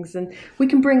paintings and we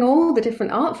can bring all the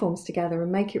different art forms together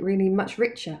and make it really much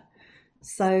richer.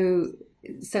 So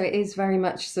it is very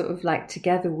much sort of like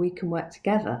together we can work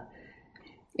together.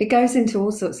 It goes into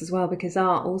all sorts as well, because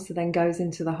art also then goes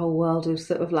into the whole world of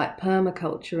sort of like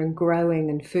permaculture and growing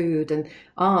and food, and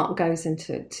art goes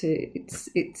into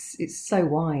it's so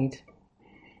wide.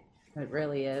 It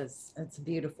really is. It's a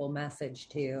beautiful message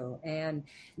too. And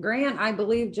Grant, I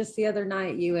believe just the other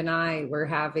night you and I were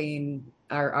having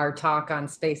our talk on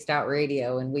Spaced Out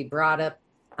Radio, and we brought up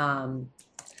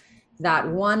that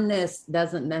oneness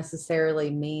doesn't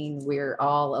necessarily mean we're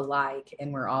all alike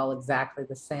and we're all exactly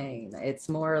the same. It's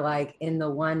more like in the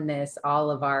oneness,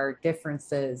 all of our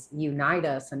differences unite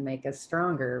us and make us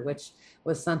stronger, which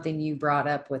was something you brought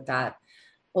up with that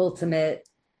ultimate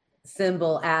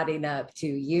symbol adding up to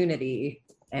unity.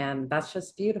 And that's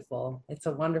just beautiful. It's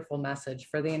a wonderful message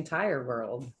for the entire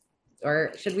world,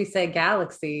 or should we say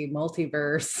galaxy,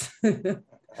 multiverse.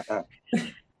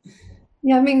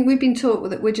 Yeah, I mean, we've been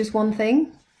taught that we're just one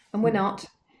thing, and we're not.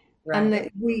 Right. And that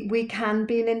we can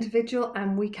be an individual,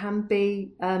 and we can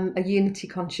be a unity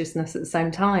consciousness at the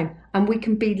same time, and we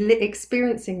can be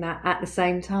experiencing that at the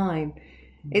same time.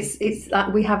 It's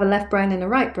like we have a left brain and a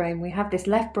right brain. We have this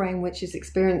left brain which is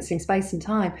experiencing space and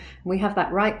time, and we have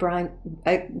that right brain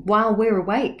while we're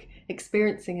awake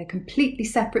experiencing a completely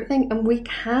separate thing, and we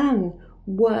can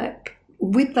work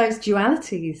with those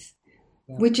dualities.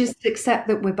 Yeah. We just accept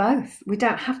that we're both. We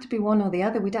don't have to be one or the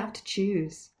other. We don't have to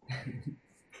choose.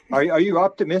 Are you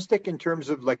optimistic in terms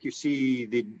of, like, you see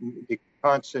the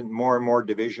constant more and more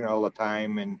division all the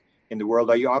time and in the world?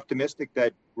 Are you optimistic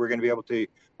that we're going to be able to,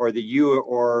 or that you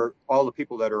or all the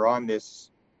people that are on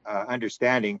this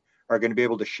understanding are going to be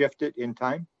able to shift it in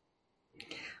time?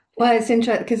 Well, it's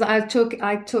interesting because I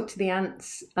talked to the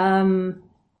ants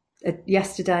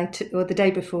yesterday or the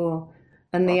day before,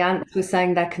 and the ants were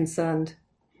saying they're concerned.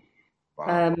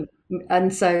 Wow.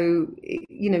 And so,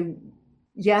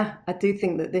 yeah, I do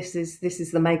think that this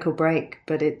is the make or break,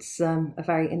 but it's a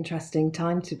very interesting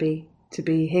time to be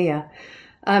here.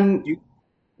 Am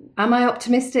I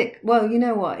optimistic? Well, you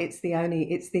know what? It's the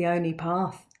only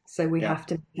path. So we have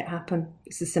to make it happen.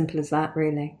 It's as simple as that,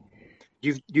 really.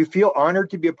 Do you feel honored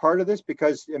to be a part of this?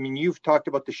 Because, I mean, you've talked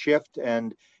about the shift,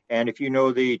 and if you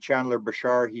know the Chandler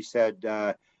Bashar, he said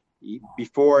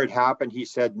before it happened, he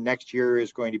said next year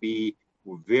is going to be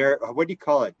very, what do you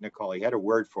call it, Nicole? He had a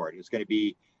word for it. It's going to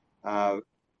be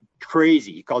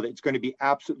crazy. He called it, it's going to be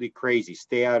absolutely crazy.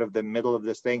 Stay out of the middle of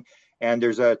this thing. And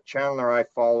there's a channeler I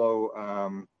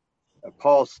follow,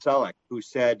 Paul Selleck, who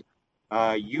said,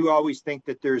 you always think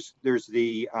that there's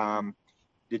the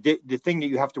thing that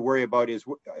you have to worry about is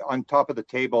on top of the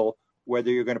table,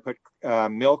 whether you're going to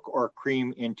put milk or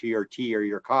cream into your tea or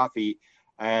your coffee.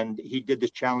 And he did this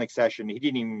channeling session. He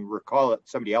didn't even recall it.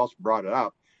 Somebody else brought it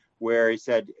up, where he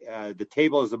said, the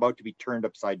table is about to be turned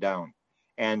upside down.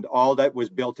 And all that was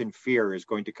built in fear is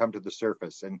going to come to the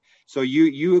surface. And so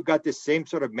you got this same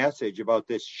sort of message about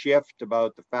this shift,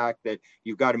 about the fact that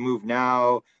you've got to move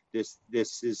now. This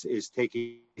is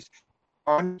taking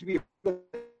on to be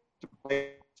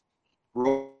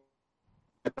role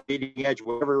at the leading edge,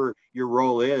 whatever your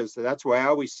role is. So that's why I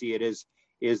always see it is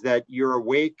that you're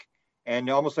awake,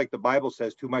 and almost like the Bible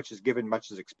says, too much is given,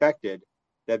 much is expected.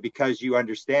 That because you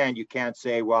understand, you can't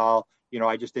say, well,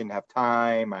 I just didn't have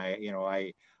time.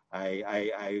 I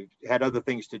had other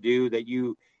things to do. That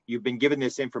you've been given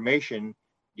this information.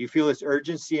 Do you feel this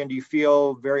urgency, and do you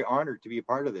feel very honored to be a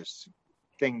part of this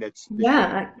thing? That's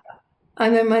I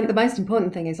mean, the most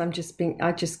important thing is I just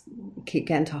keep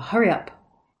getting to hurry up.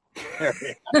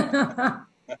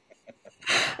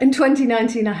 In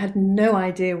 2019, I had no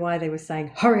idea why they were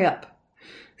saying hurry up.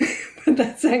 But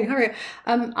they're saying hurry up.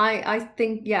 I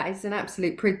think, it's an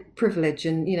absolute privilege.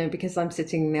 And, because I'm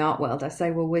sitting in the art world, I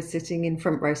say, well, we're sitting in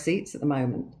front row seats at the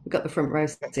moment. We've got the front row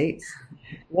seats.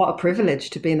 What a privilege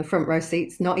to be in the front row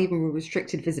seats, not even with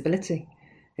restricted visibility.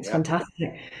 It's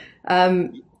fantastic.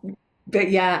 But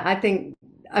I think,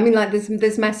 like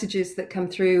there's messages that come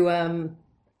through. I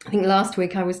think last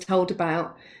week I was told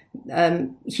about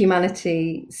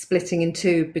humanity splitting in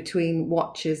two between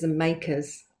watchers and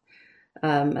makers.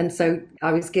 And so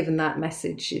I was given that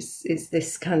message is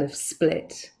this kind of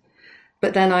split.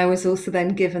 But then I was also then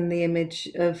given the image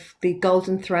of the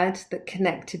golden thread that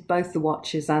connected both the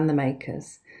watchers and the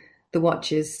makers. The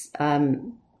watchers,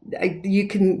 you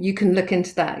can look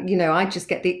into that. I just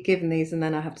get given these, and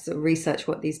then I have to sort of research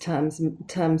what these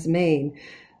terms mean.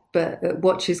 But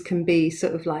watchers can be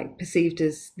sort of like perceived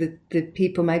as the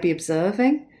people maybe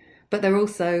observing, but they're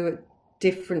also a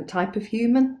different type of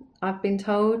human. I've been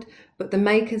told, but the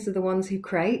makers are the ones who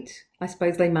create. I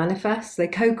suppose they manifest, they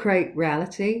co-create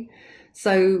reality.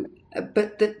 So,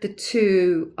 but the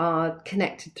two are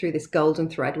connected through this golden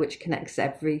thread, which connects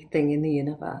everything in the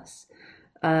universe.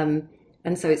 And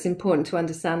so it's important to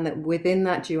understand that within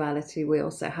that duality, we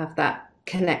also have that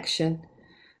connection.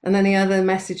 And then the other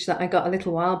message that I got a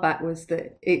little while back was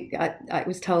that I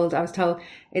was told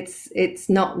it's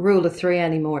not rule of 3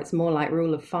 anymore. It's more like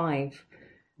rule of 5.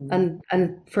 And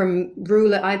from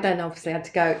rule, I then obviously had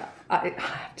to go. I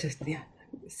have to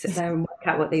sit there and work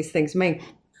out what these things mean.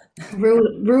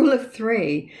 Rule of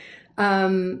 3.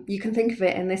 You can think of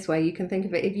it in this way. You can think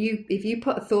of it if you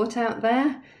put a thought out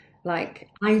there, like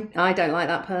I don't like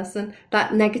that person.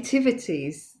 That negativity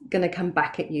is going to come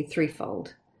back at you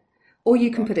threefold. Or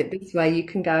you can put it this way, you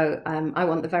can go, I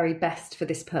want the very best for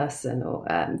this person, or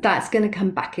that's going to come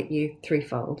back at you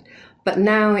threefold. But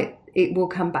now it will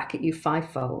come back at you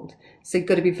fivefold. So you've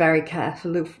got to be very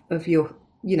careful of your,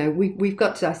 we've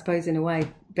got to, I suppose, in a way,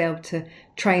 be able to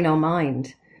train our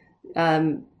mind,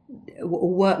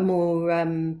 work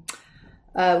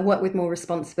with more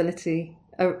responsibility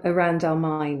around our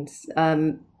minds,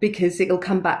 because it'll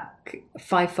come back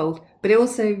fivefold. But it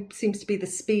also seems to be the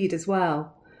speed as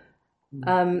well.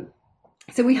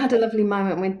 So we had a lovely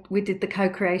moment when we did the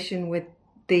co-creation with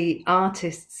the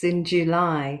artists in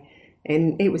July.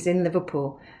 It was in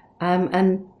Liverpool,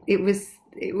 and it was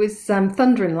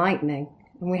thunder and lightning,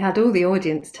 and we had all the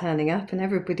audience turning up, and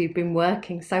everybody had been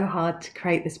working so hard to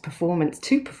create this performance.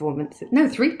 3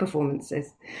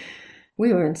 performances.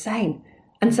 We were insane,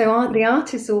 and so the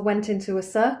artists all went into a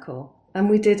circle. And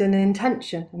we did an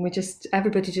intention, and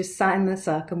everybody just sat in the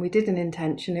circle, and we did an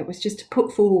intention. It was just to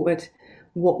put forward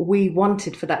what we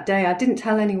wanted for that day. I didn't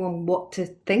tell anyone what to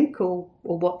think or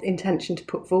what intention to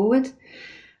put forward.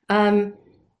 But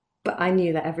I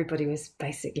knew that everybody was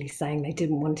basically saying they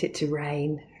didn't want it to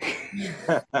rain.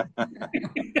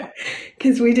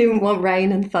 Because we didn't want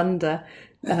rain and thunder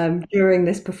during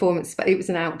this performance. But it was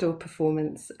an outdoor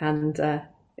performance, and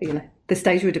the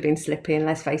stage would have been slippy, and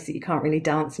let's face it, you can't really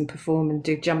dance and perform and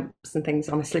do jumps and things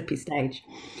on a slippy stage.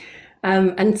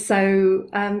 And so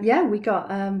we got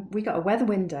a weather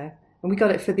window, and we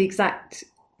got it for the exact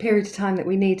period of time that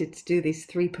we needed to do these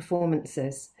 3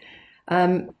 performances.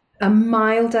 A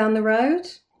mile down the road,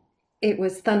 it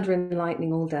was thunder and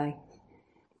lightning all day.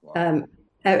 Wow.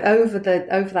 Over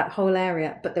that whole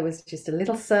area, but there was just a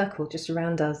little circle just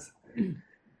around us.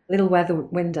 Little weather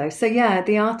window. So yeah,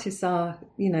 the artists are,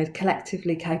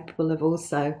 collectively capable of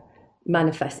also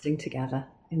manifesting together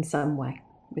in some way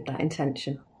with that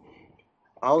intention.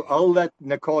 I'll let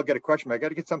Nicole get a question, but I got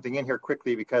to get something in here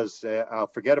quickly because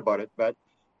I'll forget about it. But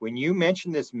when you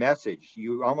mention this message,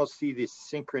 you almost see the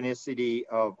synchronicity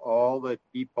of all the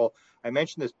people. I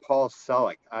mentioned this Paul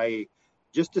Selleck. I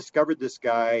just discovered this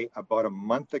guy about a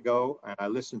month ago, and I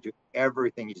listened to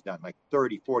everything he's done, like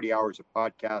 30, 40 hours of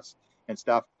podcasts and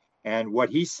stuff. And what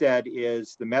he said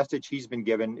is the message he's been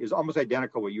given is almost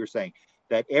identical to what you were saying,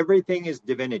 that everything is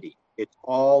divinity. It's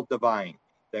all divine.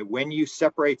 That when you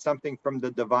separate something from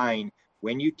the divine,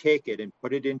 when you take it and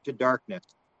put it into darkness,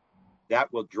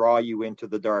 that will draw you into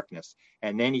the darkness.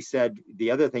 And then he said, the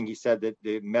other thing he said, that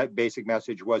the basic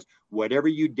message was, whatever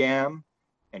you damn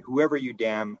and whoever you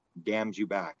damn, damns you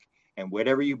back. And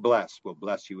whatever you bless will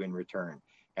bless you in return.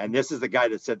 And this is the guy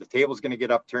that said the table's going to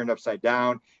get turned upside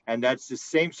down. And that's the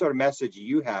same sort of message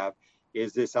you have,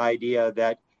 is this idea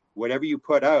that whatever you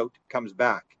put out comes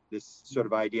back. This sort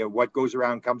of idea, what goes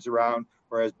around comes around,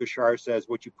 or as Bashar says,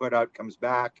 what you put out comes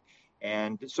back.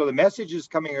 And so the message is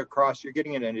coming across, you're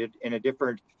getting it in a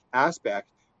different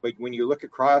aspect. But when you look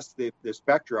across the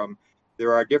spectrum,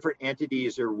 there are different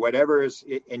entities or whatever is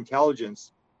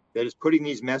intelligence that is putting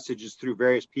these messages through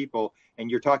various people. And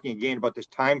you're talking again about this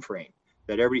time frame.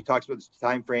 That everybody talks about this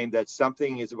time frame, that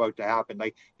something is about to happen.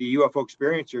 Like the UFO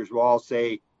experiencers will all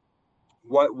say,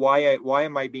 why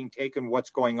am I being taken? What's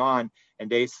going on? And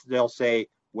they'll say,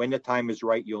 when the time is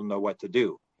right, you'll know what to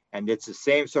do. And it's the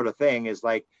same sort of thing, is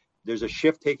like there's a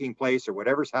shift taking place or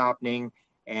whatever's happening,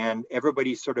 and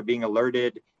everybody's sort of being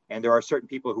alerted. And there are certain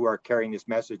people who are carrying this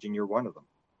message, and you're one of them.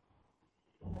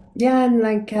 Yeah,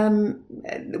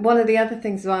 and one of the other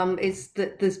things is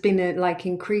that there's been a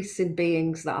increase in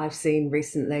beings that I've seen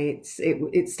recently.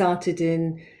 It started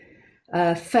in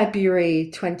February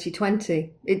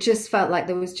 2020. It just felt like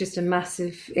there was just a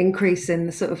massive increase in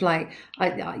the sort of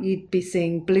you'd be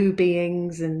seeing blue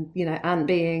beings and ant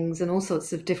beings and all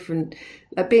sorts of different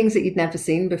beings that you'd never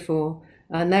seen before,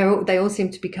 and they all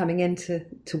seem to be coming in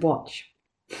to watch.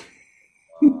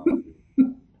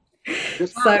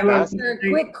 Just So, A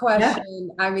quick yeah.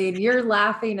 question. I mean, you're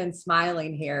laughing and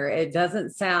smiling here. It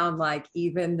doesn't sound like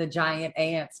even the giant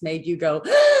ants made you go,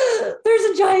 there's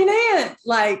a giant ant.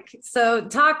 Like, so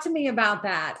talk to me about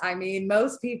that. I mean,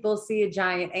 most people see a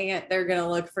giant ant, they're going to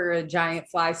look for a giant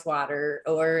fly swatter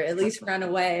or at least run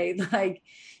away. Like,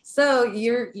 so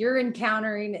you're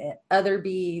encountering other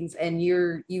beings and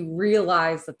you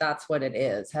realize that that's what it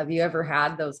is. Have you ever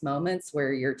had those moments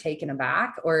where you're taken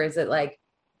aback, or is it like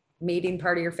meeting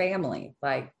part of your family?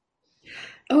 Like,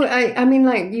 Oh, I mean,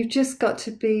 like you've just got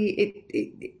to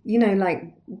be you know,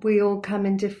 like we all come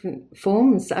in different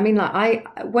forms. I mean, like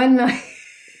when I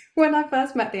when I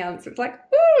first met the ants, it was like,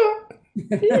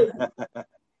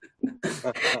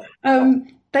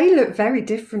 they look very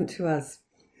different to us.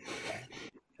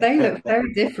 They look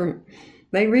very different.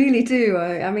 They really do.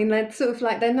 I mean, they're sort of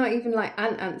like they're not even like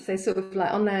ants. They're sort of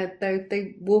like on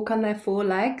they walk on their four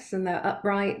legs and they're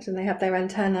upright and they have their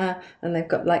antenna and they've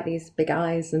got like these big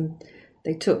eyes and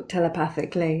they talk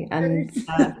telepathically and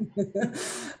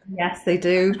yes, they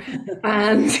do.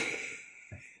 And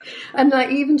and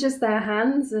like even just their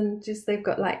hands and just they've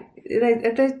got like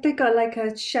they've got like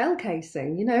a shell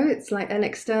casing. You know, it's like an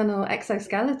external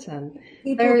exoskeleton.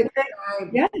 people They're, describe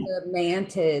yeah. the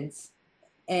mantids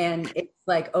and it's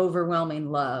like overwhelming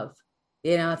love.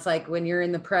 You know, it's like when you're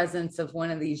in the presence of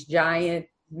one of these giant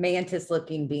mantis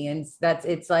looking beings,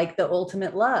 it's like the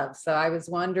ultimate love. So I was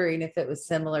wondering if it was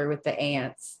similar with the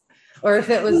ants or if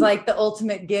it was like the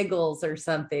ultimate giggles or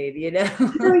something, you know?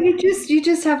 No, you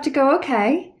just have to go,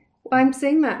 okay, I'm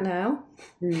seeing that now.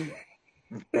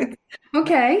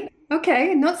 Okay,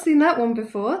 not seen that one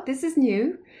before. This is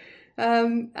new.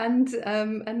 And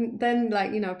then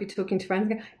like, you know, I'd be talking to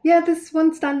friends and go, yeah, there's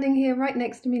one standing here right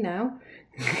next to me now.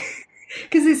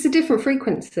 Because it's a different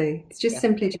frequency. It's just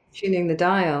simply just tuning the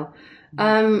dial.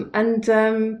 Yeah,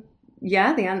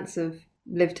 the ants have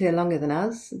lived here longer than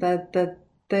us. They're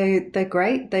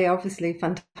great. They're obviously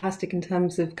fantastic in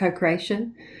terms of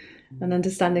co-creation and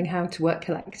understanding how to work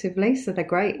collectively. So they're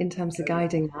great in terms of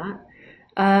guiding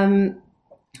that.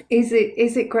 Is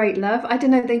it great love? I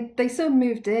don't know. They sort of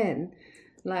moved in.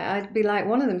 Like I'd be like,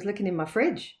 one of them's looking in my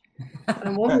fridge.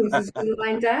 And one was just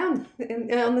lying down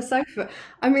on the sofa.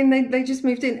 I mean, they just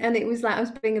moved in, and it was like I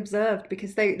was being observed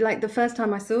because they like the first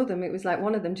time I saw them, it was like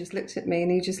one of them just looked at me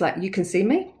and he just like, you can see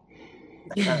me.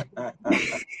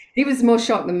 He was more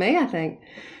shocked than me, I think.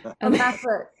 And that's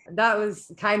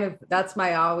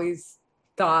my always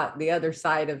thought. The other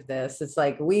side of this, it's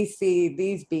like we see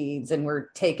these beads and we're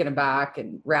taken aback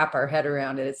and wrap our head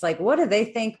around it. It's like, what do they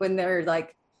think when they're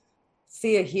like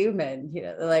see a human? You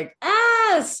know, they're like,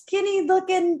 skinny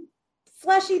looking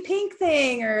fleshy pink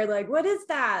thing, or like, what is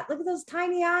that? Look at those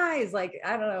tiny eyes. Like,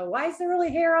 I don't know, why is there really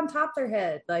hair on top of their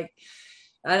head? Like,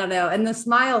 I don't know. And the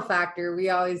smile factor,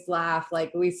 we always laugh,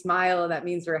 like we smile that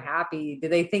means we're happy. Do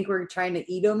they think we're trying to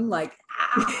eat them? Like,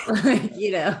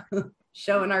 you know,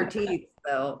 showing our teeth.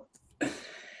 So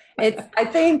I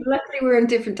think luckily we're in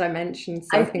different dimensions.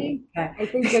 So I think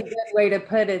a good way to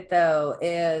put it though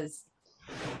is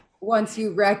once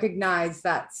you recognize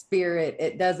that spirit,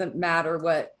 it doesn't matter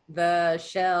what the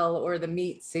shell or the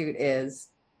meat suit is.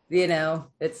 You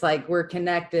know, it's like we're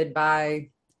connected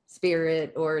by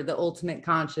spirit or the ultimate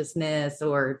consciousness,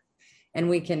 and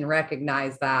we can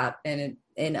recognize that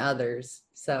in others.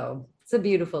 So it's a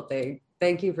beautiful thing.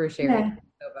 Thank you for sharing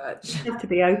so much. You have to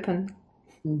be open.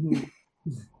 Mm-hmm.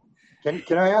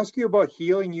 Can I ask you about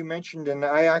healing? You mentioned, and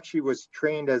I actually was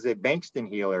trained as a Bankston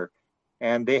healer.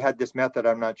 And they had this method,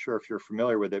 I'm not sure if you're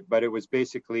familiar with it, but it was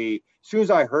basically, as soon as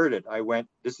I heard it, I went,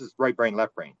 this is right brain,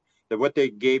 left brain. That what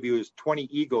they gave you is 20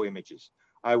 ego images.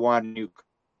 I want a new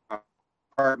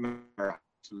apartment, or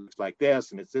looks like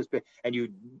this, and it's this big. And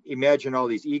you imagine all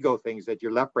these ego things that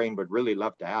your left brain would really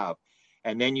love to have.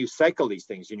 And then you cycle these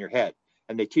things in your head.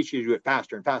 And they teach you to do it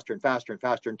faster and faster and faster and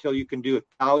faster until you can do it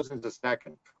thousands of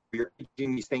seconds. You're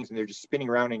doing these things and they're just spinning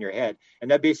around in your head, and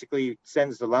that basically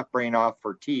sends the left brain off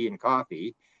for tea and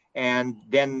coffee, and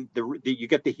then you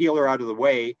get the healer out of the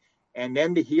way, and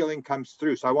then the healing comes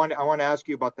through. So I want to ask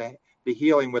you about the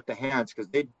healing with the hands, because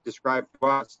they described to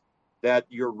us that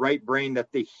your right brain,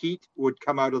 that the heat would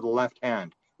come out of the left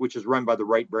hand, which is run by the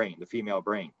right brain, the female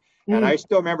brain. And I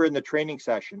still remember in the training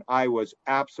session, I was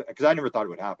absolutely, because I never thought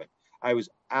it would happen, I was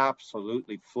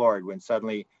absolutely floored when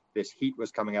suddenly this heat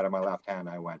was coming out of my left hand.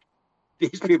 I went,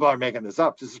 these people are making this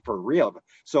up. This is for real.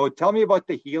 So tell me about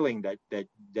the healing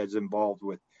that's involved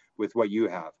with what you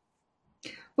have.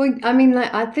 Well, I mean,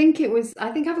 like, I think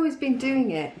I've always been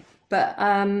doing it, but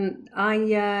I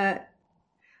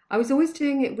was always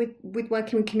doing it with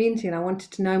working with community, and I wanted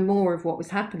to know more of what was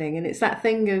happening. And it's that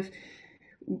thing of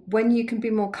when you can be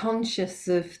more conscious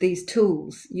of these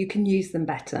tools, you can use them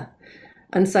better.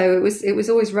 And so it was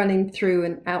always running through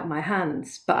and out my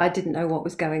hands, but I didn't know what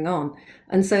was going on.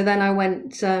 And so then I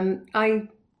went, I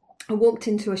walked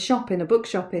into a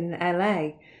bookshop in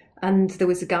LA, and there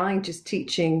was a guy just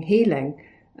teaching healing.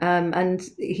 And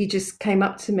he just came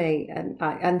up to me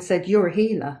and said, "You're a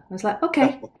healer." I was like,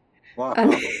 "Okay." Wow.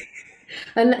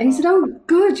 And he said, "Oh,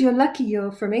 good. You're lucky.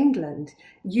 You're from England.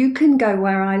 You can go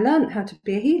where I learned how to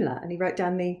be a healer." And he wrote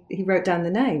down the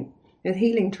name, the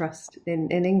Healing Trust in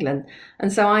England.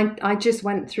 And so I just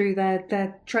went through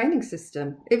their training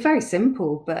system. It's very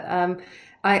simple, but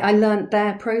I learned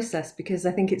their process, because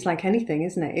I think it's like anything,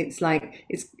 isn't it? It's like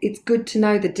it's good to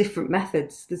know the different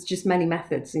methods. There's just many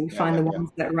methods, and you find the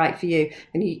ones that are right for you,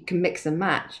 and you can mix and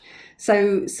match.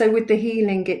 So with the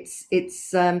healing, it's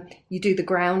you do the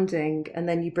grounding, and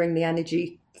then you bring the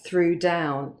energy through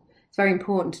down. It's very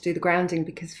important to do the grounding,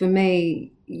 because for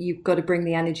me, you've got to bring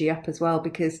the energy up as well,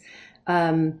 because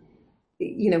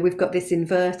we've got this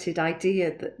inverted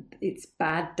idea that it's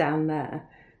bad down there,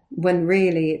 when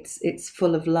really it's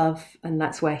full of love, and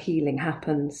that's where healing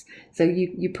happens. So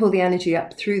you pull the energy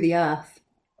up through the earth,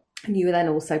 and you then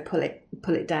also pull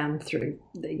it down through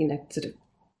sort of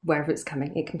wherever it's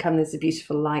coming. It can come as a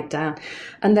beautiful light down,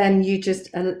 and then you just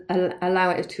allow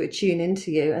it to attune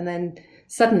into you, and then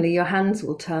suddenly your hands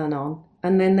will turn on,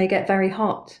 and then they get very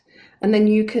hot, and then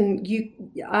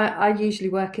I usually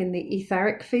work in the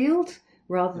etheric field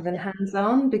rather than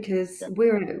hands-on, because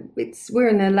we're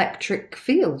an electric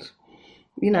field.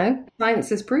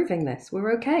 Science is proving this.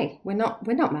 We're okay. We're not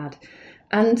mad.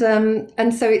 And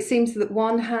so it seems that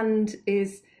one hand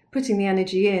is putting the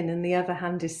energy in, and the other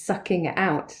hand is sucking it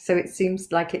out. So it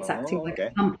seems like it's acting like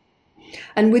a pump.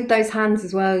 And with those hands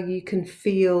as well, you can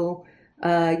feel.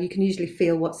 You can usually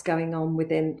feel what's going on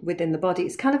within the body.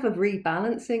 It's kind of a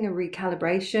rebalancing, a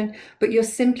recalibration, but you're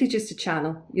simply just a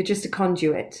channel. You're just a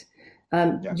conduit.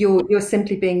 You're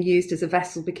simply being used as a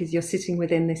vessel, because you're sitting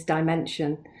within this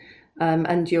dimension,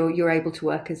 and you're able to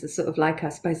work as a sort of like, I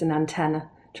suppose, an antenna,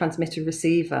 transmitter,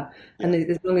 receiver. And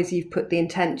as long as you've put the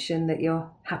intention that you're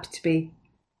happy to be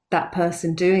that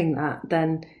person doing that,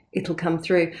 then it'll come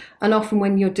through. And often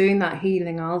when you're doing that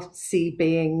healing, I'll see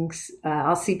beings,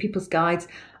 I'll see people's guides.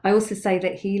 I also say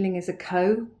that healing is a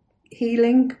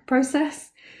co-healing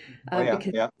process,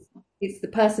 because it's the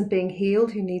person being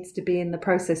healed who needs to be in the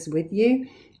process with you.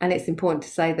 And it's important to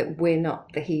say that we're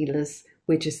not the healers,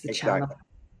 we're just the channel.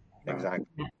 Exactly.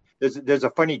 There's a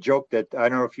funny joke that, I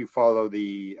don't know if you follow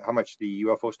how much the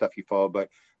UFO stuff you follow, but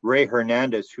Ray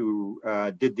Hernandez, who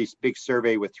did this big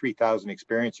survey with 3,000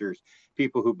 experiencers,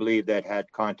 people who believe that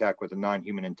had contact with a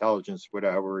non-human intelligence,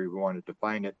 whatever you want to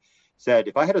define it, said,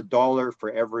 if I had $1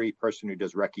 for every person who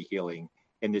does Reiki healing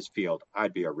in this field,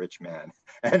 I'd be a rich man.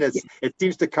 And it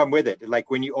seems to come with it.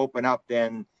 Like when you open up,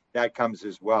 then that comes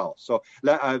as well. So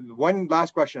one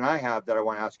last question I have that I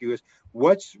want to ask you is,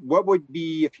 what would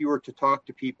be, if you were to talk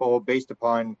to people based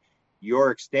upon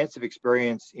your extensive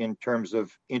experience in terms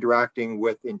of interacting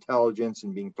with intelligence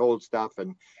and being told stuff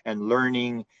and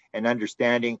learning and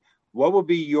understanding, what will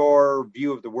be your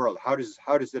view of the world? How does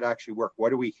it actually work?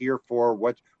 What are we here for?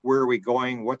 Where are we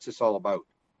going? What's this all about?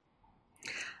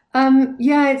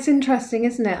 It's interesting,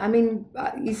 isn't it? I mean,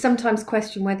 you sometimes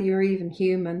question whether you're even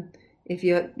human if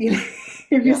you're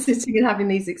sitting and having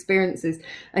these experiences,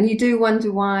 and you do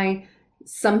wonder why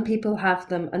some people have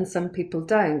them and some people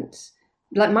don't.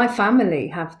 Like my family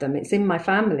have them; it's in my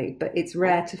family, but it's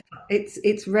rare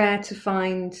to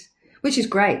find, which is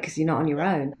great because you're not on your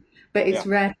own. But it's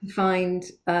rare to find.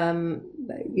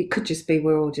 It could just be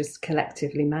we're all just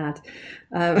collectively mad.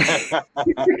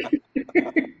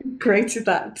 Created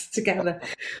that together,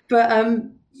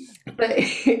 but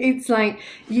it's like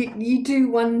you do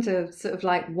wonder sort of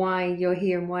like why you're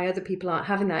here and why other people aren't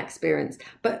having that experience.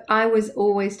 But I was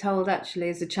always told, actually,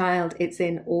 as a child, it's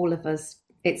in all of us.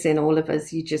 It's in all of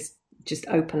us. You just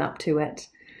open up to it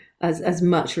as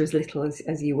much or as little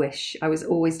as you wish. I was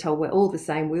always told we're all the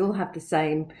same. We all have the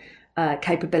same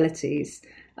capabilities.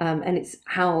 And it's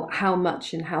how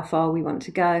much and how far we want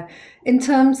to go. In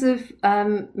terms of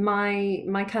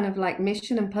my kind of like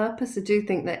mission and purpose, I do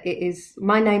think that it is,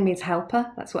 my name means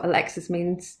helper. That's what Alexis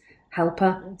means,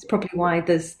 helper. It's probably why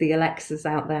there's the Alexas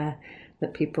out there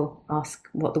that people ask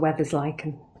what the weather's like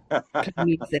and play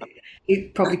music.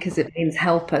 It's probably because it means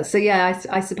helper. So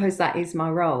I suppose that is my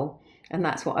role. And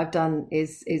that's what I've done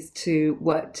is to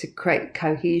work to create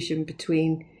cohesion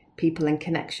between people and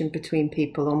connection between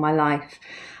people all my life.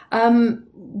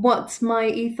 What's my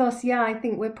ethos? I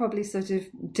think we're probably sort of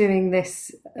doing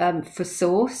this for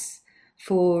source,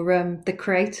 for the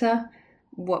creator,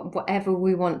 whatever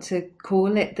we want to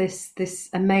call it, this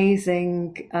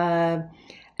amazing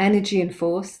energy and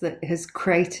force that has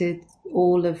created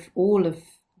all of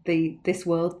this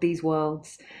world, these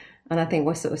worlds. And I think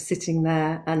we're sort of sitting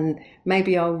there, and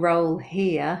maybe our role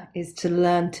here is to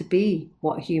learn to be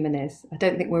what a human is. I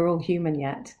don't think we're all human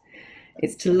yet.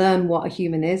 It's to learn what a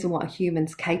human is and what a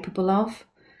human's capable of,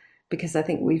 because I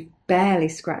think we've barely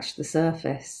scratched the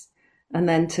surface, and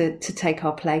then to take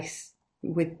our place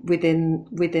within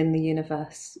the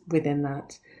universe, within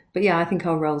that. But yeah, I think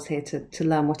our role's here to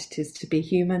learn what it is to be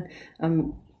human.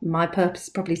 My purpose is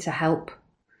probably to help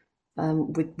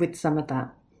with some of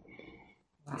that.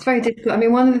 It's very difficult. I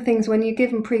mean, one of the things when you're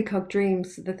given precog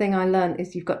dreams, the thing I learned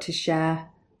is you've got to share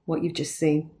what you've just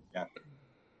seen. Yeah.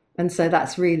 And so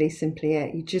that's really simply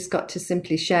it. You just got to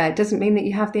simply share. It doesn't mean that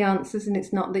you have the answers, and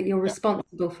it's not that you're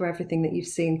responsible for everything that you've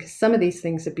seen, because some of these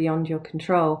things are beyond your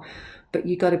control, but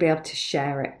you've got to be able to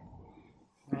share it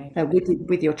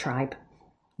with your tribe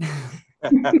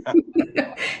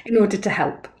in order to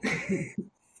help.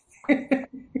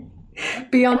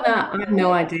 Beyond that, I have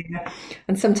no idea.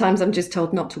 And sometimes I'm just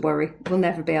told not to worry. We'll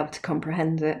never be able to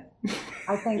comprehend it.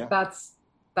 I think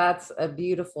that's a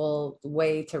beautiful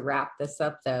way to wrap this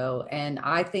up, though. And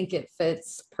I think it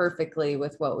fits perfectly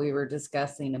with what we were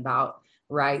discussing about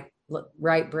right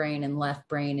brain and left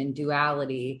brain and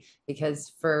duality,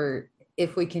 because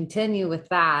if we continue with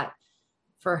that,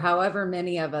 for however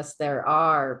many of us there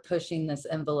are pushing this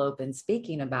envelope and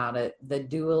speaking about it, the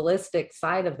dualistic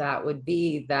side of that would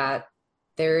be that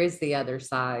there is the other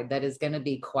side that is going to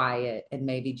be quiet and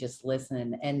maybe just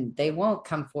listen, and they won't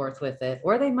come forth with it,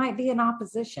 or they might be in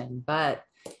opposition, but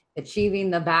achieving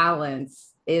the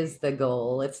balance is the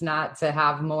goal. It's not to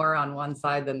have more on one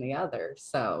side than the other.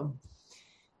 So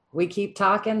we keep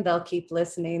talking, they'll keep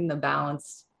listening, the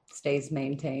balance stays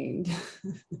maintained.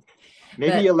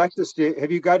 Maybe Alexis,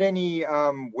 have you got any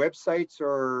websites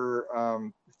or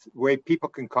way people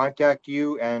can contact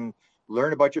you and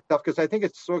learn about your stuff? Because I think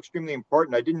it's so extremely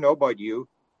important. I didn't know about you,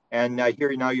 and I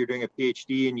hear now you're doing a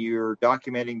PhD and you're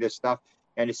documenting this stuff,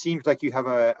 and it seems like you have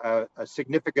a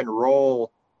significant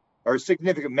role, or a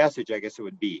significant message, I guess it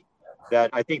would be, that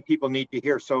I think people need to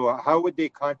hear. So how would they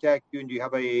contact you, and do you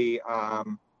have a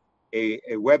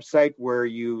website where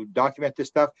you document this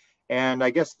stuff? And I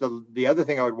guess the other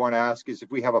thing I would want to ask is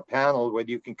if we have a panel, whether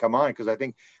you can come on, because I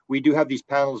think we do have these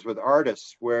panels with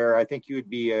artists where I think you would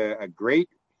be a great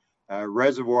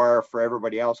reservoir for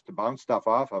everybody else to bounce stuff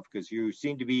off of, because you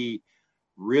seem to be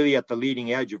really at the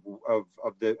leading edge of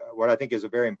the what I think is a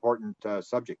very important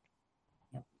subject.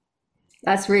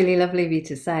 That's really lovely of you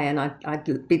to say, and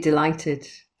I'd be delighted.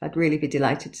 I'd really be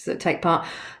delighted to take part.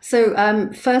 So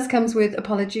first comes with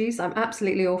apologies. I'm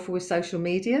absolutely awful with social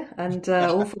media and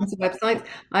all forms of websites.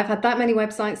 I've had that many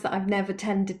websites that I've never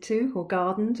tended to or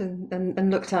gardened and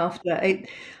looked after.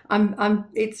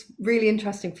 It's really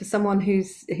interesting for someone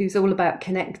who's all about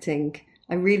connecting.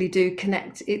 I really do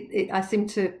connect. I seem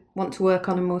to want to work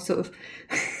on a more sort of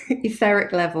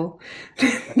etheric level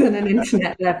than an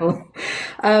internet level.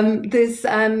 There's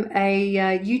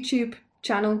a YouTube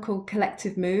channel called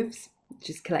Collective Moves, which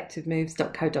is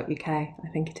collectivemoves.co.uk. I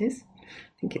think it is.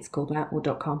 I think it's called that, or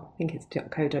 .com. I think it's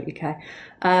 .co.uk.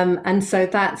 And so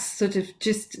that's sort of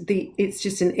it's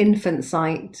just an infant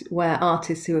site where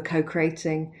artists who are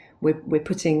co-creating, we're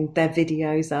putting their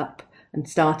videos up and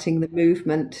starting the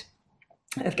movement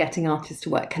of getting artists to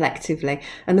work collectively.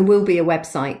 And there will be a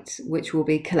website, which will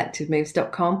be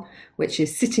collectivemoves.com, which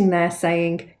is sitting there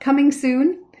saying, coming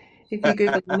soon, if you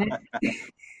Google it.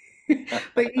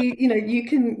 But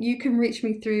you can reach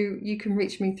me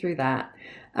through that,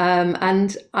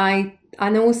 and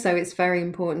also it's very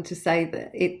important to say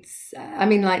that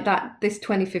this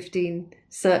 2015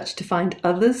 search to find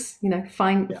others,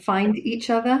 find each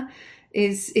other,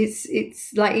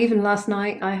 it's like, even last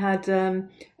night I had a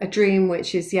dream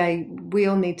which is, we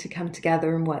all need to come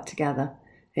together and work together.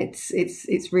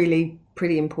 It's really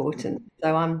pretty important.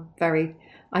 So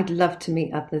I'd love to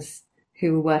meet others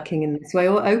who are working in this way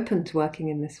or open to working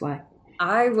in this way.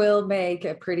 I will make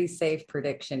a pretty safe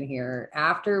prediction here.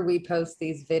 After we post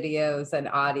these videos and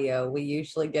audio, we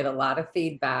usually get a lot of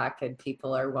feedback, and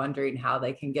people are wondering how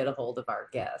they can get a hold of our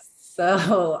guests.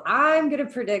 So I'm going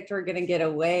to predict we're going to get a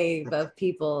wave of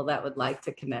people that would like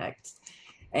to connect.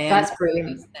 And that's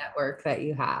brilliant. This network that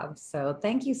you have. So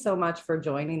thank you so much for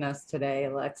joining us today,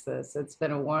 Alexis. It's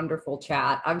been a wonderful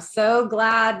chat. I'm so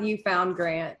glad you found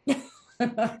Grant.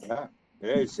 Yeah.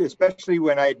 Especially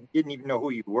when I didn't even know who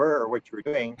you were or what you were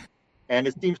doing. And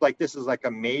it seems like this is like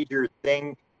a major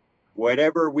thing.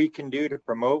 Whatever we can do to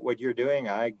promote what you're doing,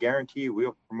 I guarantee you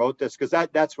we'll promote this, because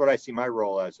that's what I see my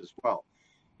role as well,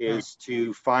 is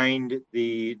to find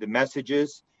the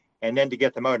messages and then to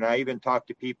get them out. And I even talk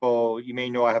to people, you may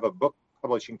know I have a book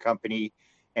publishing company,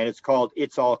 and it's called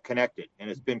It's All Connected. And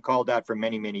it's been called that for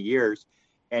many, many years.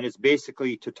 And it's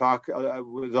basically to talk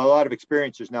with a lot of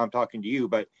experiencers. Now I'm talking to you,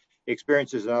 but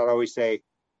experiencers, and I'd always say,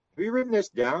 have you written this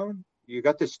down? You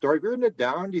got this story, have you written it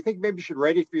down? Do you think maybe you should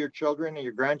write it for your children and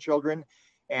your grandchildren?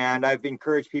 And I've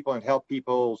encouraged people and helped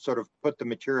people sort of put the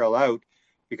material out,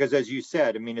 because as you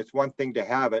said, I mean, it's one thing to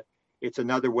have it. It's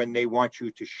another when they want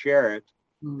you to share it,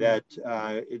 that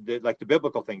like the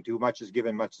biblical thing, too much is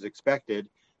given, much is expected,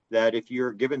 that if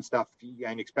you're given stuff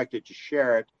and expected to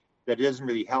share it, that it doesn't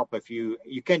really help if you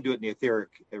can do it in the etheric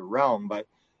realm, but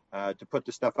to put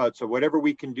the stuff out. So whatever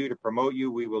we can do to promote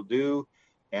you, we will do.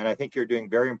 And I think you're doing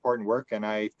very important work. And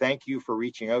I thank you for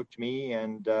reaching out to me,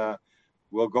 and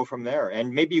we'll go from there. And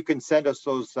maybe you can send us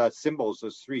those symbols,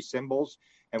 those 3 symbols,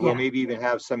 and we'll maybe even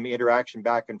have some interaction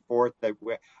back and forth, that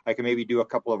I can maybe do a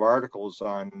couple of articles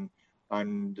on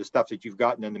the stuff that you've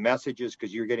gotten in the messages,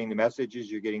 because you're getting the messages,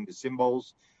 you're getting the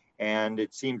symbols. And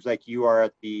it seems like you are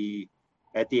at the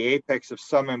apex of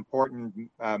some important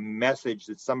message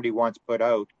that somebody wants put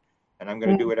out. And I'm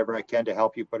going to do whatever I can to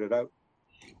help you put it out.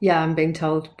 Yeah, I'm being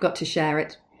told. Got to share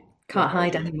it. Can't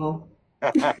hide anymore.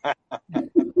 I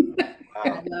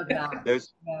love that.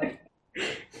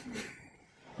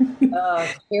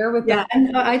 Share with them.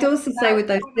 And I'd also say with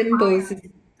those symbols,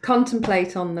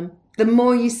 contemplate on them. The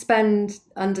more you spend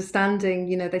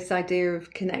understanding, this idea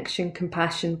of connection,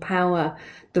 compassion, power,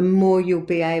 the more you'll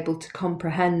be able to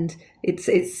comprehend.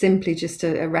 It's simply just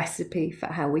a recipe for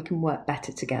how we can work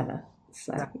better together.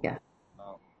 So, yeah.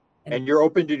 And you're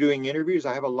open to doing interviews?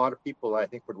 I have a lot of people I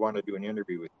think would want to do an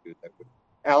interview with you.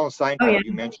 Alan Seinfeld,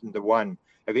 you mentioned the one.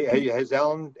 Has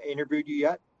Alan interviewed you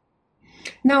yet?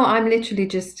 No, I'm literally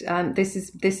just, this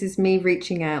is me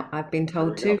reaching out. I've been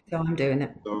told to, so I'm doing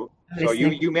it. So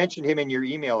you mentioned him in your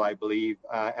email, I believe.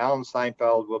 Alan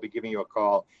Seinfeld will be giving you a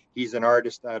call. He's an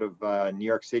artist out of New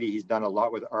York City. He's done a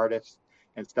lot with artists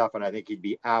and stuff, and I think he'd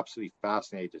be absolutely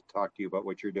fascinated to talk to you about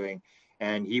what you're doing.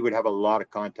 And he would have a lot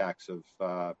of contacts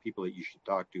of people that you should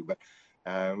talk to. But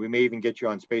we may even get you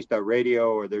on Spaced Out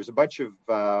Radio, or there's a bunch of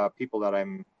people that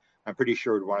I'm pretty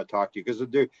sure would want to talk to you, because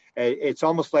it's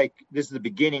almost like this is the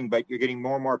beginning, but you're getting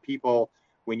more and more people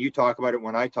when you talk about it,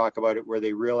 when I talk about it, where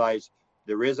they realize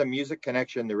there is a music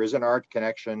connection, there is an art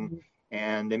connection,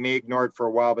 and they may ignore it for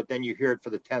a while, but then you hear it for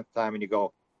the 10th time and you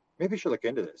go, maybe I should look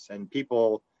into this. And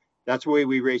people, that's the way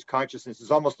we raise consciousness.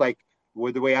 It's almost like,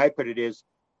 the way I put it is,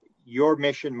 your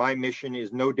mission, my mission,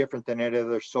 is no different than any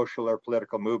other social or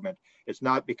political movement. It's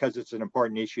not because it's an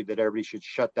important issue that everybody should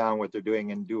shut down what they're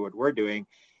doing and do what we're doing.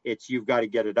 It's you've got to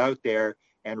get it out there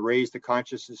and raise the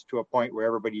consciousness to a point where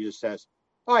everybody just says,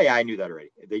 oh yeah, I knew that already.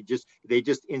 They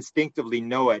just instinctively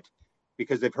know it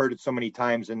because they've heard it so many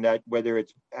times. And that whether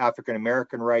it's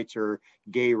African-American rights or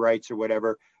gay rights or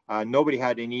whatever, nobody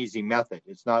had an easy method.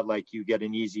 It's not like you get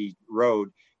an easy road.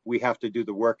 We have to do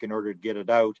the work in order to get it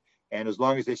out. And as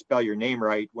long as they spell your name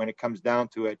right, when it comes down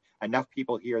to it, enough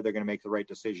people here, they're going to make the right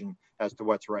decision as to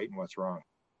what's right and what's wrong.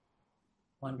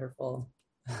 Wonderful.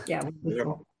 Yeah.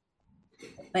 Wonderful.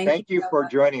 Thank you for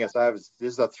joining us. This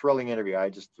is a thrilling interview. I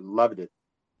just loved it.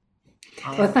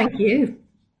 Well, thank you.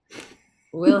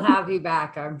 We'll have you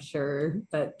back, I'm sure.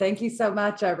 But thank you so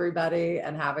much, everybody,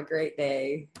 and have a great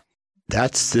day.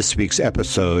 That's this week's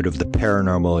episode of the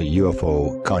Paranormal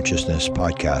UFO Consciousness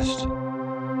Podcast.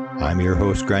 I'm your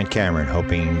host, Grant Cameron,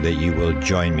 hoping that you will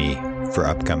join me for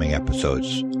upcoming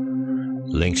episodes.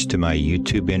 Links to my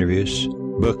YouTube interviews,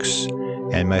 books,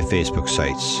 and my Facebook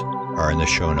sites are in the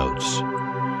show notes.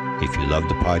 If you love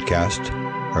the podcast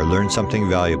or learned something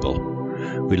valuable,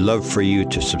 we'd love for you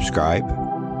to subscribe,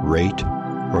 rate,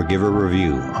 or give a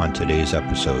review on today's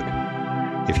episode.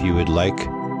 If you would like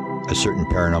a certain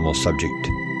paranormal subject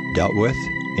dealt with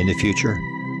in the future,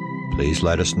 please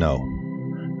let us know.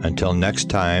 Until next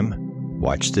time,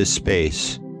 watch this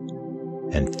space,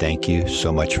 and thank you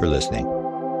so much for listening.